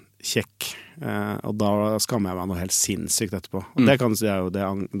sånn kjekk, og da skammer jeg meg noe helt sinnssykt etterpå. Og det kan si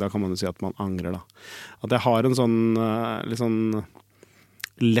da kan man jo si at man angrer da. At jeg har en sånn, litt sånn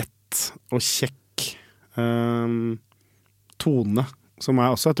lett og kjekk tone, som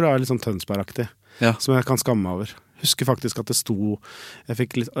jeg også, jeg tror litt sånn Tønsberg-aktig, som jeg kan skamme meg over. Husker faktisk at det jeg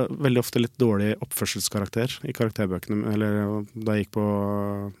fikk veldig ofte litt dårlig oppførselskarakter i karakterbøkene, eller da jeg gikk på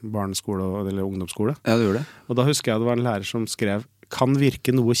barneskole eller ungdomsskole. Ja, du gjorde det. Og da husker jeg det var en lærer som skrev, kan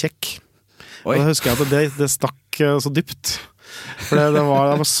virke noe kjekk. Oi. Og da husker jeg at det stakk så dypt. For da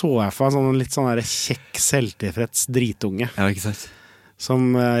så jeg for en litt sånn kjekk, selvtilfreds dritunge. Ja, ikke sant?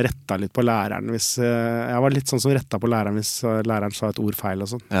 Som rettet litt på læreren jeg var litt sånn som rettet på læreren hvis læreren sa et ord feil og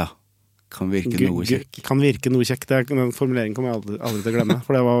sånn. Ja. Kan virke noe kjekk. Kan virke noe kjekk. Den formuleringen kommer jeg aldri til å glemme,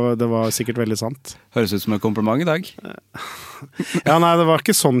 for det var sikkert veldig sant. Høres ut som en kompliment i dag. Ja, nei, det var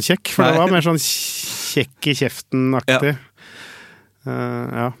ikke sånn kjekk, for det var mer sånn kjekk i kjeften-aktig.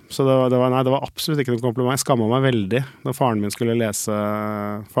 Ja. Så det var absolutt ikke noen kompliment. Jeg skammet meg veldig da faren min skulle lese.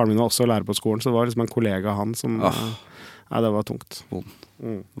 Faren min var også lærer på skolen, så det var liksom en kollega av han som... Nei, det var tungt.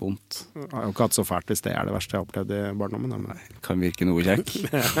 Vondt. Jeg har jo ikke hatt så fælt hvis det det verste jeg har opplevd i barndommen. Men... Kan virke noe kjekk.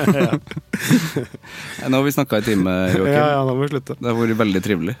 Nå har vi snakket i time, Joakim. Ja, nå må vi slutte. Det har vært veldig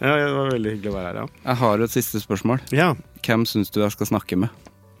trivelig. Ja, det var veldig hyggelig å være her, ja. Jeg har et siste spørsmål. Ja. Hvem synes du jeg skal snakke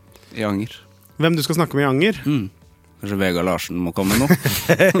med i Anger? Hvem du skal snakke med i Anger? Kanskje Vegard Larsen må komme nå?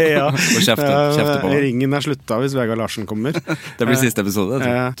 Ja. Og kjefte på meg. Ringen slutta hvis Vegard Larsen kommer. Det blir siste episode.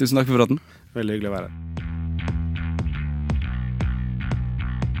 Tusen takk for praten. Veldig hyggelig å være her.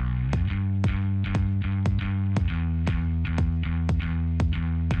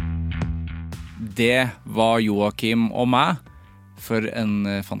 Det var Joakim og meg for en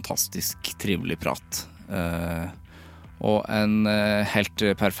fantastisk trivelig prat. Og en helt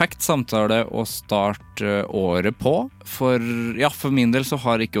perfekt samtale å starte året på. For min del så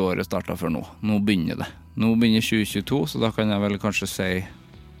har ikke året startet før nå. Nå begynner det. Nå begynner 2022, så da kan jeg vel kanskje si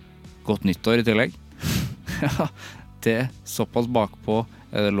godt nyttår i tillegg. Ja, det såpass bakpå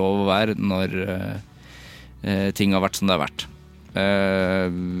det lov å være når ting har vært som det har vært.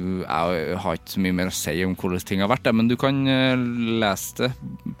 Jeg har ikke så mye mer å si om hvordan ting har vært der, men du kan lese det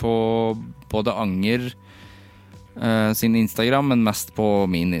på både Anger sin Instagram, men mest på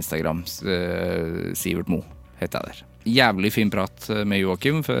min Instagram. Sivert Mo heter jeg der. Jævlig fin prat med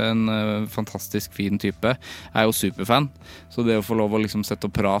Joakim, for en fantastisk fin type. Jeg jo superfan, så det å få lov å liksom sette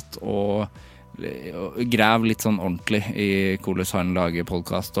og prate og grave litt sånn ordentlig i hvordan han lager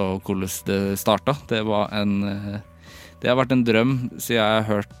podcast og hvordan det startet, det har vært en drøm siden jeg har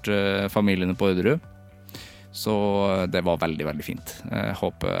hørt familiene på Øderud. Så det var veldig, veldig fint. Jeg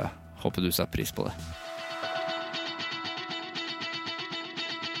håper du setter pris på det.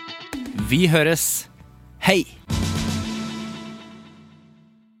 Vi høres. Hei!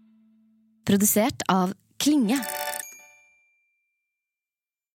 Produsert av Klinge.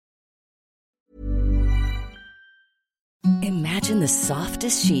 Imagine the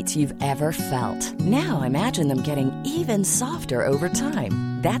softest sheets you've ever felt. Now imagine them getting even softer over time.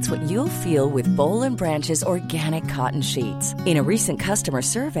 That's what you'll feel with Boll & Branch's organic cotton sheets. In a recent customer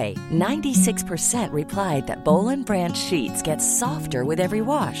survey, 96% replied that Boll & Branch sheets get softer with every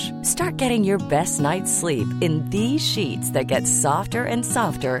wash. Start getting your best night's sleep in these sheets that get softer and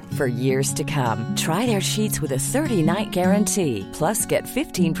softer for years to come. Try their sheets with a 30-night guarantee. Plus, get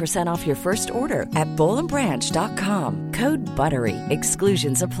 15% off your first order at bollandbranch.com. Code BUTTERY.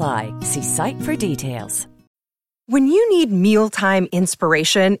 Exclusions apply. See site for details. When you need mealtime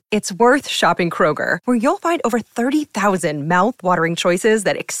inspiration, it's worth shopping Kroger, where you'll find over 30,000 mouth-watering choices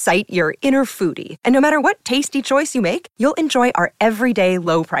that excite your inner foodie. And no matter what tasty choice you make, you'll enjoy our everyday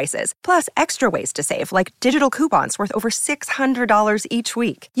low prices, plus extra ways to save, like digital coupons worth over $600 each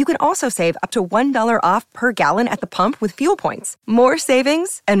week. You can also save up to $1 off per gallon at the pump with fuel points. More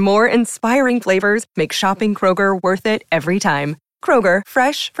savings and more inspiring flavors make shopping Kroger worth it every time. Kroger,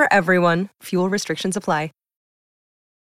 fresh for everyone. Fuel restrictions apply.